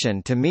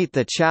tradition to meet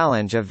the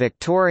challenge of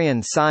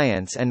Victorian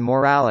science and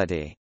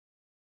morality.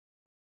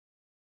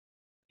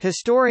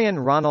 Historian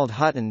Ronald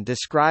Hutton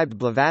described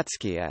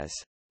Blavatsky as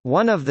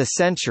one of the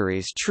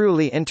century's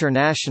truly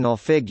international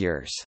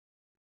figures,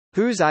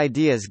 whose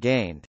ideas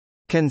gained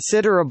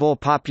considerable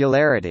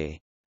popularity.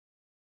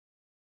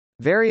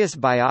 Various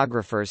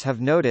biographers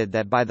have noted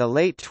that by the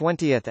late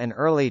 20th and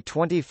early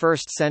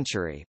 21st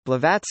century,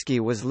 Blavatsky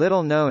was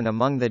little known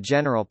among the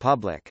general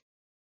public.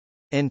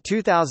 In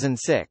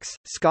 2006,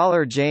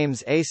 scholar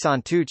James A.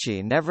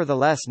 Santucci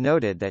nevertheless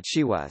noted that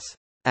she was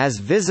as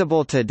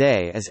visible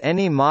today as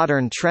any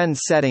modern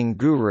trend-setting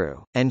guru,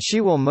 and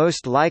she will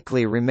most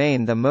likely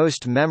remain the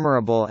most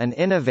memorable and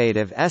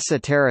innovative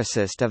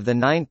esotericist of the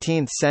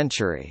 19th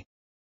century.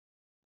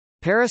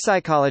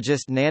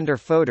 Parapsychologist Nander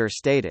Fodor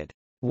stated,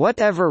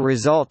 Whatever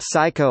result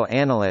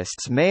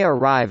psychoanalysts may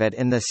arrive at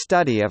in the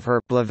study of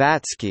her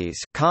Blavatsky's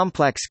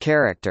complex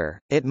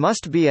character, it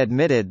must be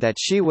admitted that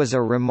she was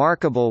a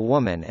remarkable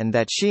woman and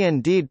that she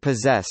indeed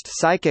possessed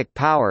psychic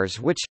powers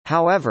which,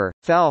 however,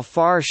 fell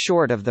far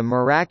short of the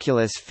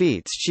miraculous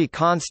feats she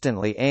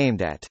constantly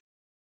aimed at.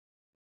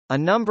 A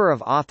number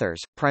of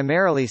authors,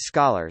 primarily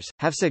scholars,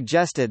 have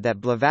suggested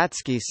that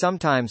Blavatsky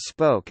sometimes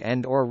spoke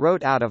and/or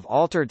wrote out of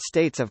altered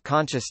states of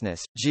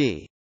consciousness.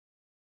 G.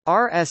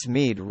 R. S.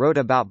 Mead wrote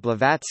about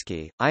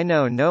Blavatsky, "I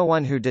know no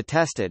one who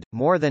detested,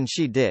 more than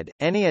she did,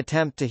 any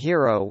attempt to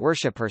hero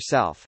worship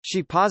herself.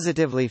 She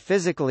positively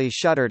physically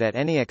shuddered at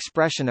any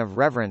expression of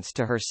reverence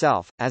to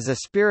herself. As a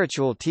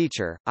spiritual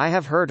teacher, I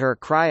have heard her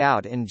cry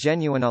out in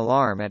genuine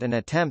alarm at an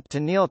attempt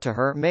to kneel to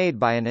her made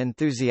by an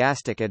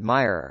enthusiastic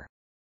admirer."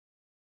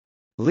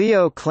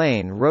 Leo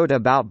Klein wrote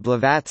about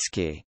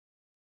Blavatsky.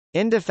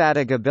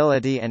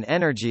 "Indefatigability and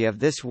energy of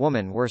this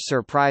woman were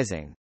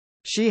surprising.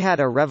 She had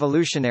a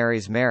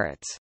revolutionary's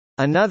merits.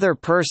 Another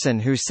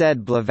person who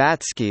said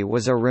Blavatsky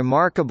was a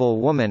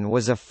remarkable woman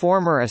was a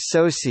former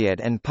associate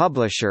and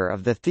publisher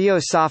of the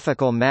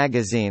Theosophical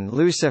magazine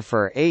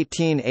Lucifer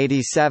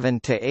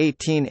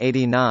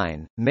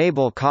 1887–1889,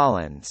 Mabel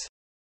Collins.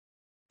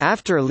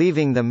 After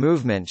leaving the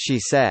movement she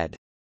said,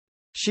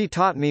 'She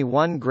taught me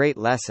one great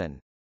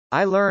lesson.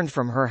 I learned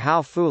from her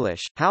how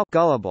foolish, how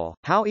gullible,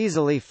 how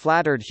easily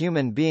flattered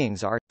human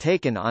beings are,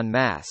 taken en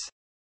masse.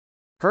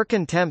 Her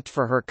contempt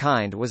for her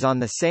kind was on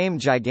the same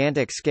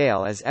gigantic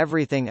scale as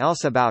everything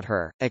else about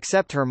her,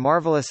 except her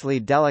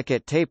marvelously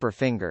delicate taper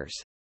fingers.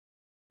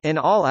 In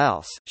all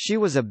else, she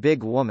was a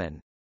big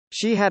woman.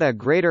 She had a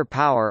greater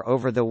power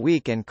over the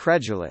weak and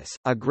credulous,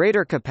 a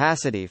greater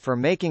capacity for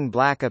making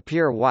black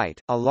appear white,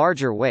 a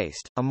larger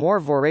waist, a more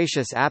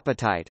voracious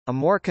appetite, a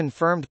more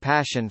confirmed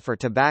passion for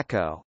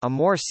tobacco, a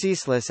more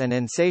ceaseless and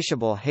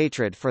insatiable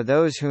hatred for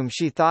those whom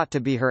she thought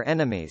to be her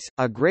enemies,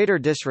 a greater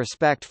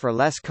disrespect for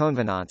less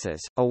convenances,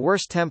 a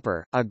worse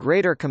temper, a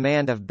greater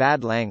command of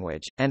bad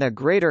language, and a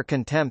greater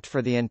contempt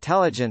for the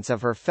intelligence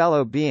of her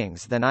fellow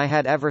beings than I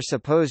had ever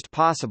supposed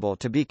possible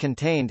to be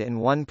contained in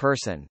one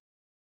person.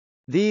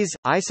 These,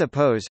 I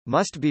suppose,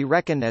 must be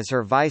reckoned as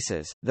her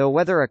vices, though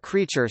whether a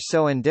creature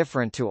so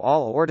indifferent to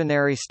all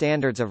ordinary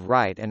standards of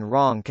right and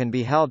wrong can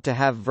be held to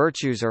have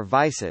virtues or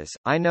vices,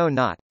 I know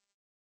not."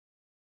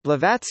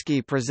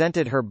 Blavatsky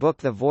presented her book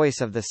The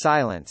Voice of the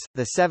Silence,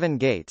 The Seven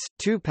Gates,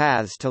 Two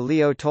Paths to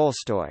Leo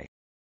Tolstoy.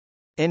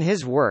 In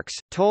his works,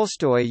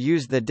 Tolstoy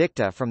used the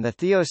dicta from the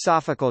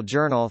Theosophical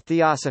journal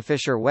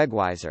Theosophischer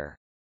Wegweiser.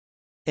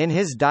 In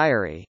his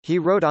diary, he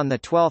wrote on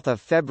 12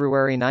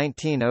 February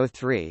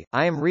 1903,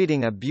 "I am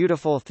reading a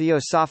beautiful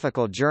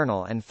theosophical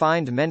journal and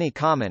find many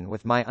common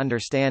with my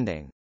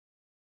understanding."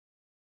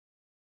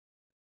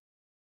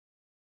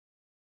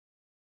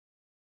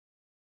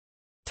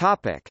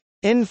 Topic: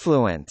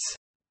 Influence.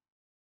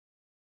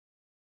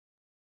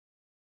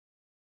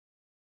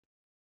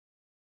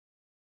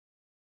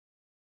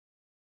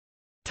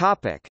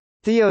 Topic: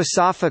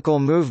 Theosophical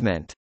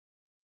movement.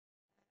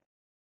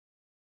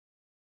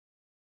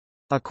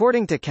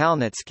 According to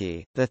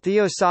Kalnitsky, the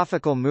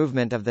theosophical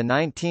movement of the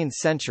 19th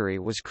century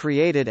was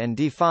created and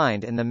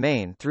defined in the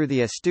main through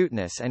the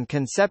astuteness and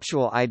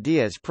conceptual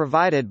ideas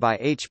provided by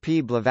H.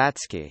 P.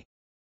 Blavatsky.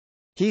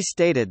 He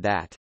stated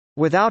that,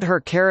 "Without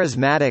her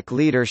charismatic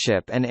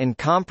leadership and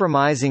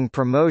uncompromising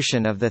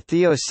promotion of the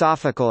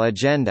theosophical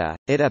agenda,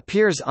 it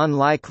appears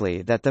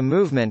unlikely that the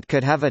movement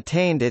could have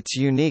attained its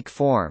unique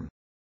form."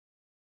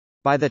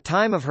 By the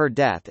time of her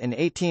death in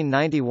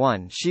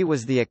 1891 she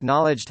was the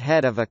acknowledged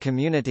head of a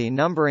community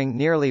numbering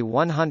nearly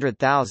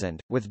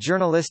 100,000, with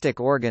journalistic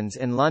organs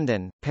in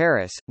London,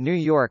 Paris, New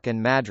York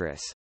and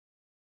Madras.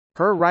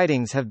 Her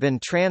writings have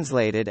been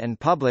translated and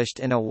published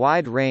in a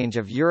wide range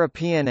of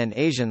European and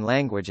Asian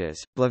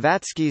languages.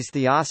 Blavatsky's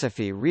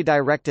Theosophy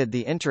redirected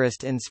the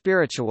interest in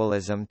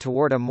spiritualism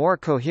toward a more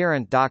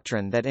coherent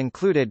doctrine that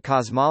included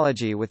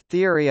cosmology with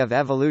theory of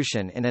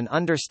evolution in an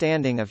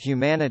understanding of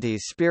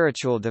humanity's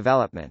spiritual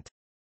development.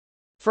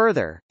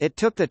 Further, it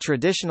took the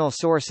traditional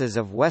sources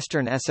of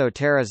Western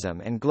esotericism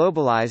and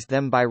globalized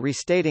them by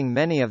restating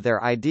many of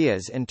their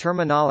ideas in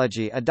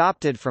terminology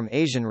adopted from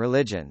Asian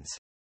religions.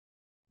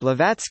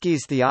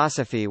 Blavatsky's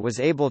Theosophy was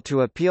able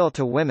to appeal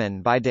to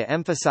women by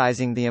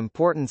de-emphasizing the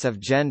importance of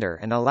gender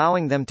and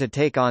allowing them to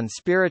take on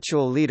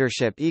spiritual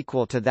leadership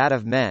equal to that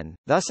of men,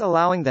 thus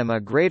allowing them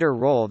a greater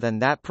role than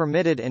that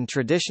permitted in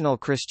traditional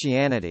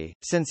Christianity.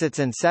 Since its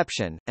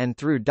inception, and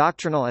through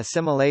doctrinal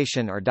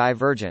assimilation or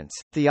divergence,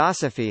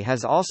 Theosophy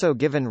has also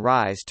given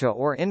rise to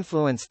or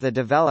influenced the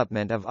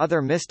development of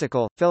other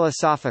mystical,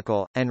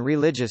 philosophical, and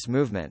religious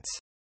movements.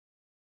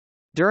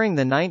 During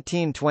the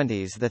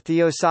 1920s the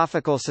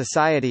Theosophical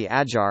Society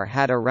Adyar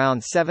had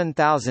around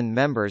 7,000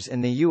 members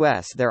in the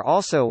U.S. There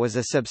also was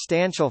a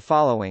substantial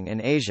following in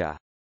Asia.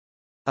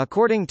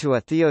 According to a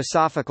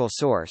theosophical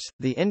source,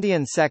 the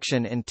Indian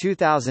section in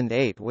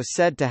 2008 was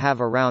said to have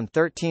around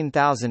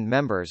 13,000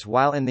 members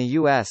while in the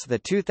U.S. the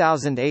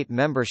 2008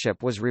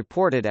 membership was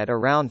reported at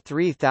around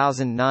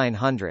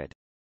 3,900.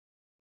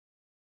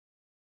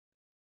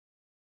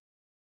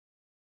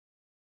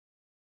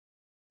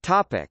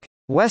 Topic: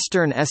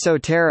 Western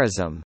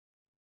esotericism.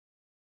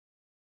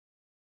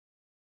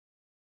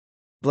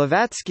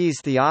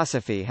 Blavatsky's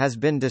Theosophy has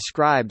been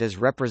described as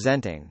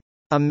representing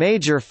a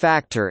major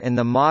factor in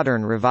the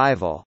modern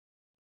revival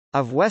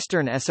of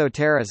Western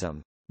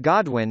esotericism.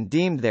 Godwin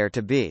deemed there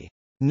to be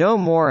no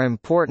more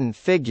important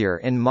figure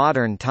in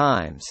modern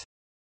times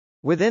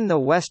within the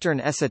Western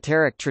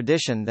esoteric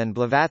tradition than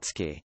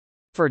Blavatsky.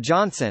 For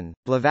Johnson,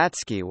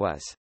 Blavatsky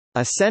was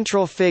a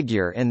central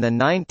figure in the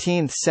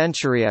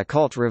 19th-century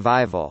occult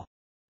revival.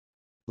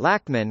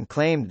 Lachmann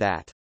claimed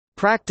that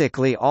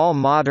practically all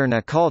modern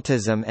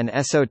occultism and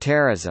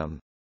esotericism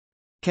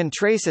can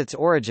trace its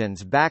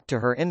origins back to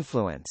her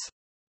influence.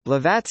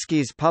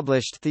 Blavatsky's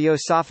published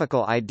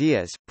theosophical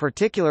ideas,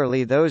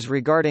 particularly those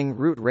regarding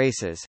root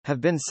races, have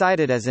been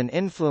cited as an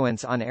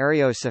influence on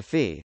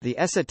Ariosophy, the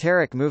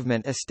esoteric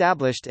movement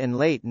established in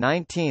late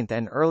 19th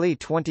and early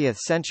 20th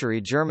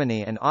century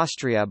Germany and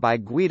Austria by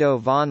Guido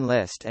von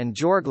List and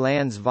Georg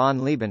Lanz von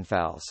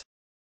Liebenfels.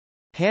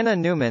 Hannah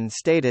Newman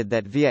stated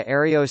that via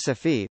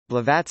Ariosophy,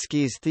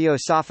 Blavatsky's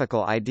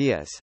theosophical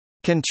ideas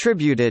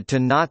contributed to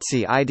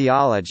Nazi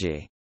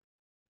ideology.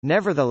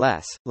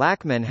 Nevertheless,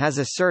 Lachmann has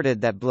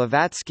asserted that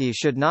Blavatsky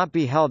should not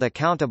be held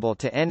accountable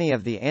to any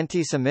of the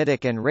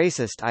anti-Semitic and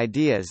racist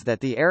ideas that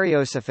the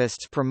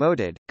Ariosophists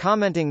promoted,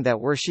 commenting that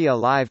were she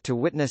alive to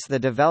witness the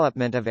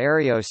development of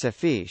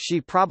Ariosophy, she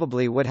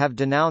probably would have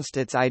denounced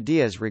its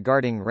ideas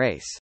regarding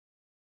race.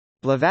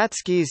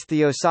 Blavatsky's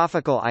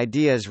theosophical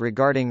ideas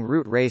regarding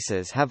root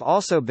races have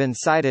also been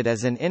cited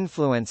as an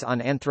influence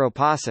on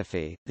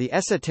anthroposophy, the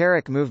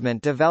esoteric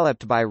movement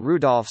developed by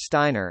Rudolf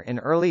Steiner in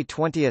early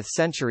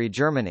 20th-century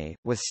Germany,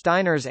 with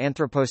Steiner's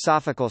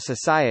Anthroposophical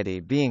Society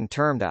being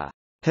termed a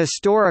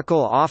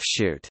historical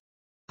offshoot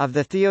of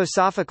the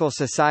Theosophical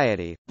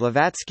Society.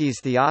 Blavatsky's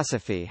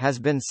Theosophy has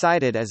been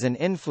cited as an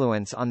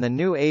influence on the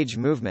New Age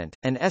movement,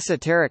 an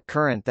esoteric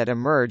current that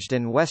emerged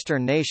in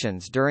Western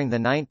nations during the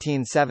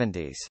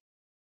 1970s.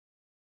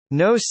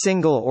 No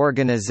single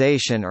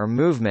organization or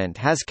movement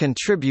has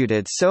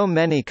contributed so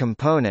many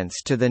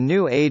components to the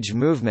New Age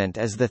movement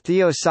as the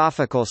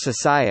Theosophical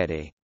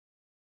Society.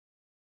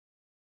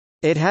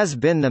 It has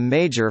been the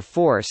major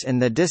force in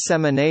the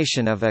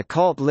dissemination of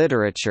occult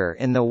literature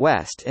in the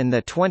West in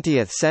the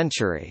 20th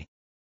century.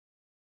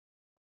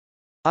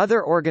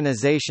 Other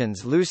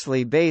organizations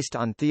loosely based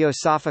on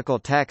theosophical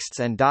texts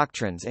and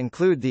doctrines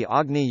include the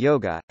Agni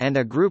Yoga, and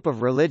a group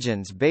of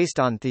religions based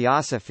on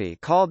theosophy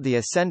called the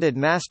Ascended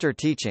Master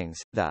Teachings,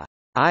 the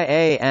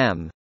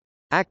IAM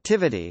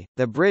activity,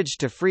 the Bridge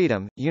to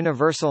Freedom,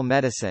 Universal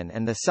Medicine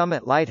and the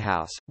Summit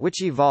Lighthouse,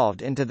 which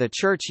evolved into the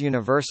Church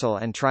Universal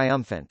and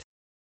Triumphant.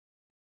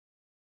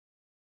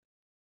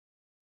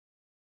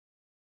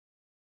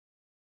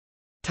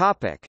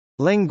 Topic: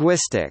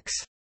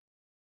 Linguistics.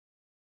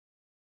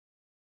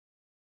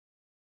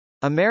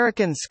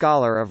 American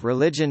scholar of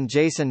religion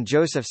Jason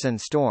Josephson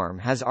Storm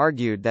has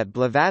argued that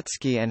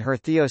Blavatsky and her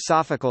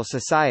Theosophical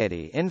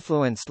Society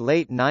influenced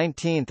late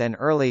 19th and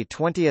early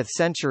 20th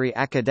century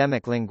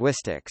academic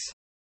linguistics.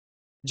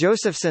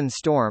 Josephson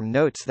Storm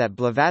notes that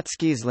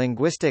Blavatsky's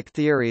linguistic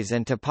theories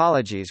and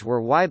typologies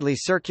were widely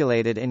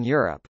circulated in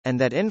Europe, and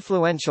that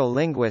influential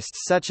linguists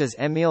such as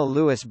Émile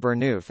Louis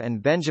Burnouf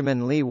and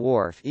Benjamin Lee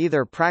Whorf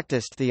either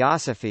practiced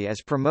theosophy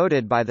as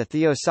promoted by the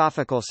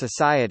Theosophical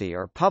Society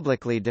or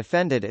publicly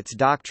defended its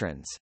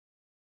doctrines.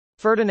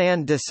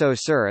 Ferdinand de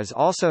Saussure is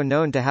also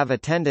known to have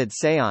attended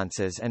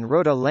séances and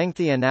wrote a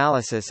lengthy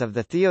analysis of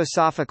the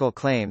theosophical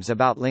claims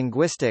about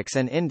linguistics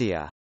and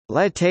India.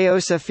 La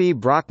Théosophie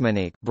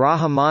Brahmanique,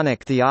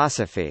 Brahmanic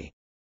Theosophy,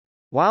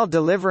 while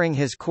delivering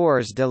his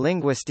Cours de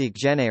linguistique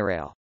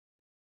générale.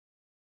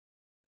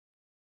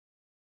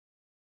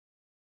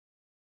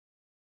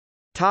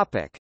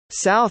 Topic: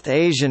 South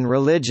Asian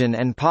religion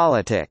and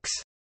politics.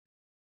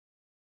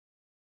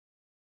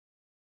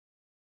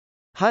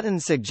 Hutton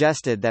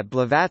suggested that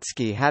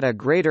Blavatsky had a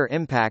greater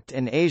impact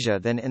in Asia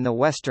than in the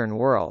Western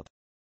world.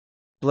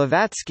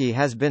 Blavatsky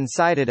has been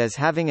cited as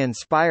having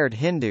inspired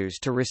Hindus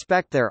to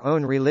respect their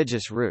own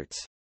religious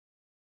roots.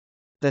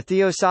 The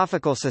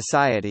Theosophical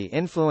Society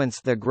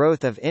influenced the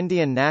growth of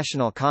Indian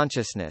national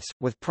consciousness,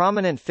 with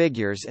prominent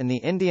figures in the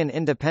Indian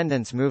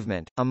independence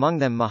movement, among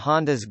them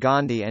Mohandas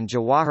Gandhi and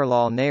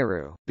Jawaharlal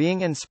Nehru,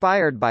 being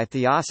inspired by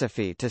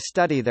Theosophy to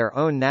study their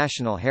own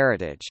national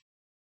heritage.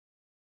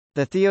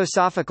 The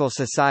Theosophical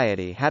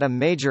Society had a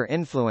major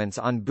influence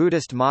on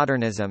Buddhist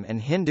modernism and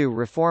Hindu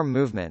reform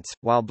movements,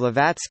 while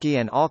Blavatsky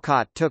and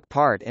Olcott took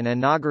part in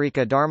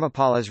Anagarika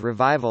Dharmapala's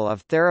revival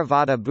of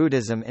Theravada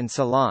Buddhism in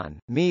Ceylon.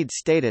 Mead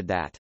stated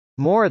that,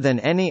 more than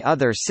any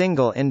other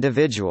single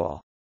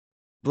individual,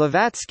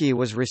 Blavatsky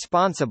was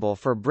responsible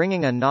for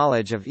bringing a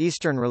knowledge of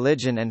Eastern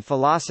religion and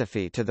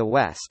philosophy to the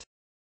West.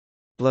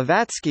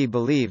 Blavatsky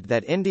believed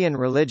that Indian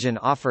religion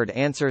offered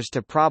answers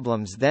to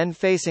problems then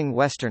facing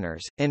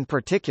Westerners. In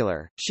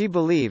particular, she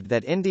believed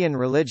that Indian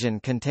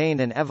religion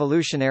contained an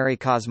evolutionary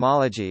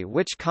cosmology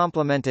which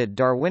complemented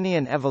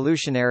Darwinian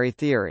evolutionary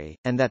theory,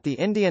 and that the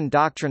Indian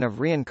doctrine of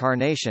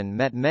reincarnation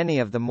met many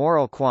of the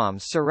moral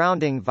qualms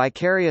surrounding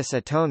vicarious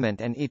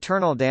atonement and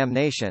eternal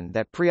damnation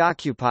that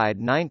preoccupied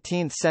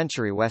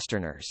 19th-century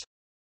Westerners.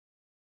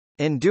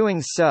 In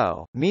doing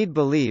so, Mead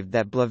believed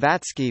that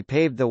Blavatsky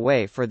paved the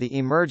way for the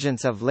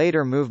emergence of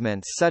later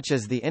movements such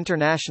as the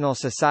International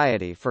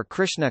Society for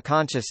Krishna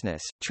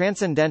Consciousness,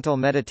 Transcendental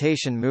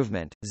Meditation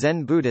Movement,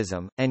 Zen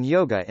Buddhism, and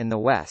Yoga in the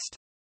West.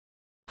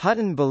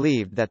 Hutton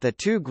believed that the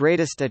two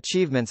greatest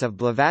achievements of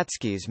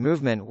Blavatsky's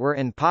movement were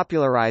in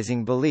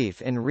popularizing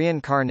belief in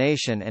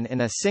reincarnation and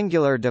in a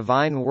singular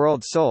divine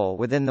world soul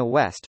within the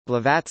West.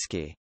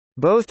 Blavatsky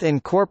both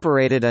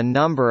incorporated a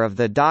number of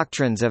the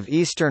doctrines of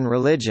Eastern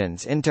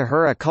religions into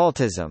her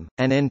occultism,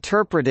 and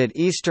interpreted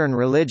Eastern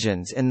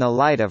religions in the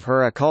light of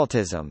her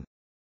occultism.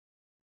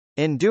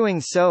 In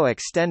doing so,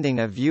 extending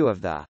a view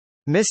of the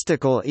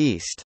mystical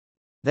East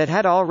that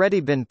had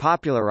already been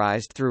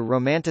popularized through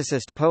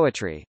Romanticist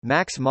poetry.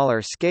 Max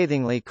Muller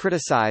scathingly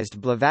criticized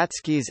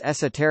Blavatsky's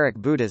esoteric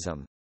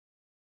Buddhism.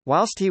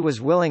 Whilst he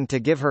was willing to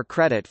give her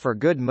credit for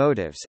good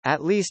motives,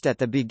 at least at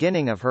the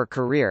beginning of her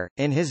career,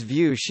 in his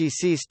view she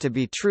ceased to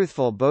be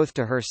truthful both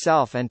to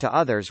herself and to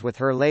others with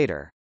her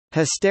later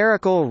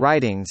hysterical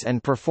writings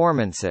and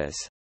performances.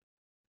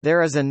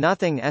 There is a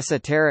nothing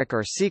esoteric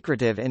or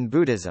secretive in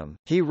Buddhism,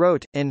 he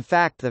wrote, in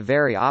fact the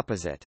very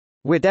opposite.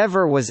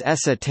 Whatever was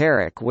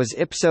esoteric was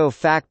ipso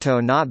facto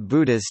not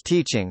Buddha's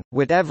teaching,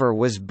 whatever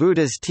was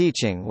Buddha's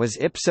teaching was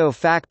ipso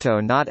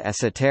facto not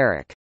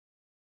esoteric.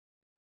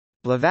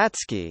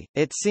 Blavatsky,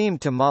 it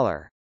seemed to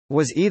Muller,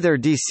 was either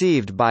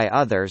deceived by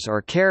others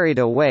or carried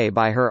away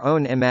by her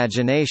own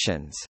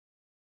imaginations.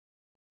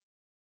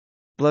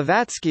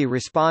 Blavatsky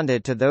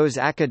responded to those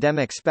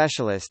academic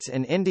specialists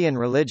in Indian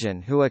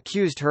religion who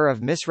accused her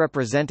of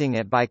misrepresenting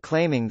it by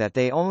claiming that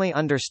they only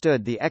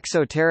understood the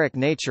exoteric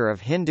nature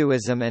of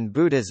Hinduism and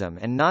Buddhism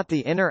and not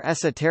the inner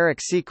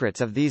esoteric secrets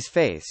of these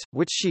faiths,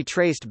 which she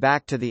traced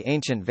back to the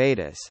ancient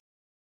Vedas.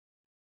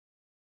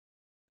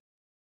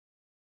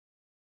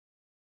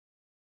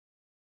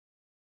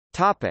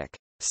 Topic.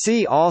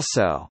 See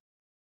also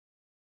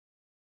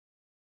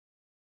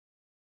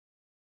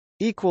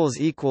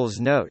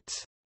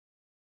Notes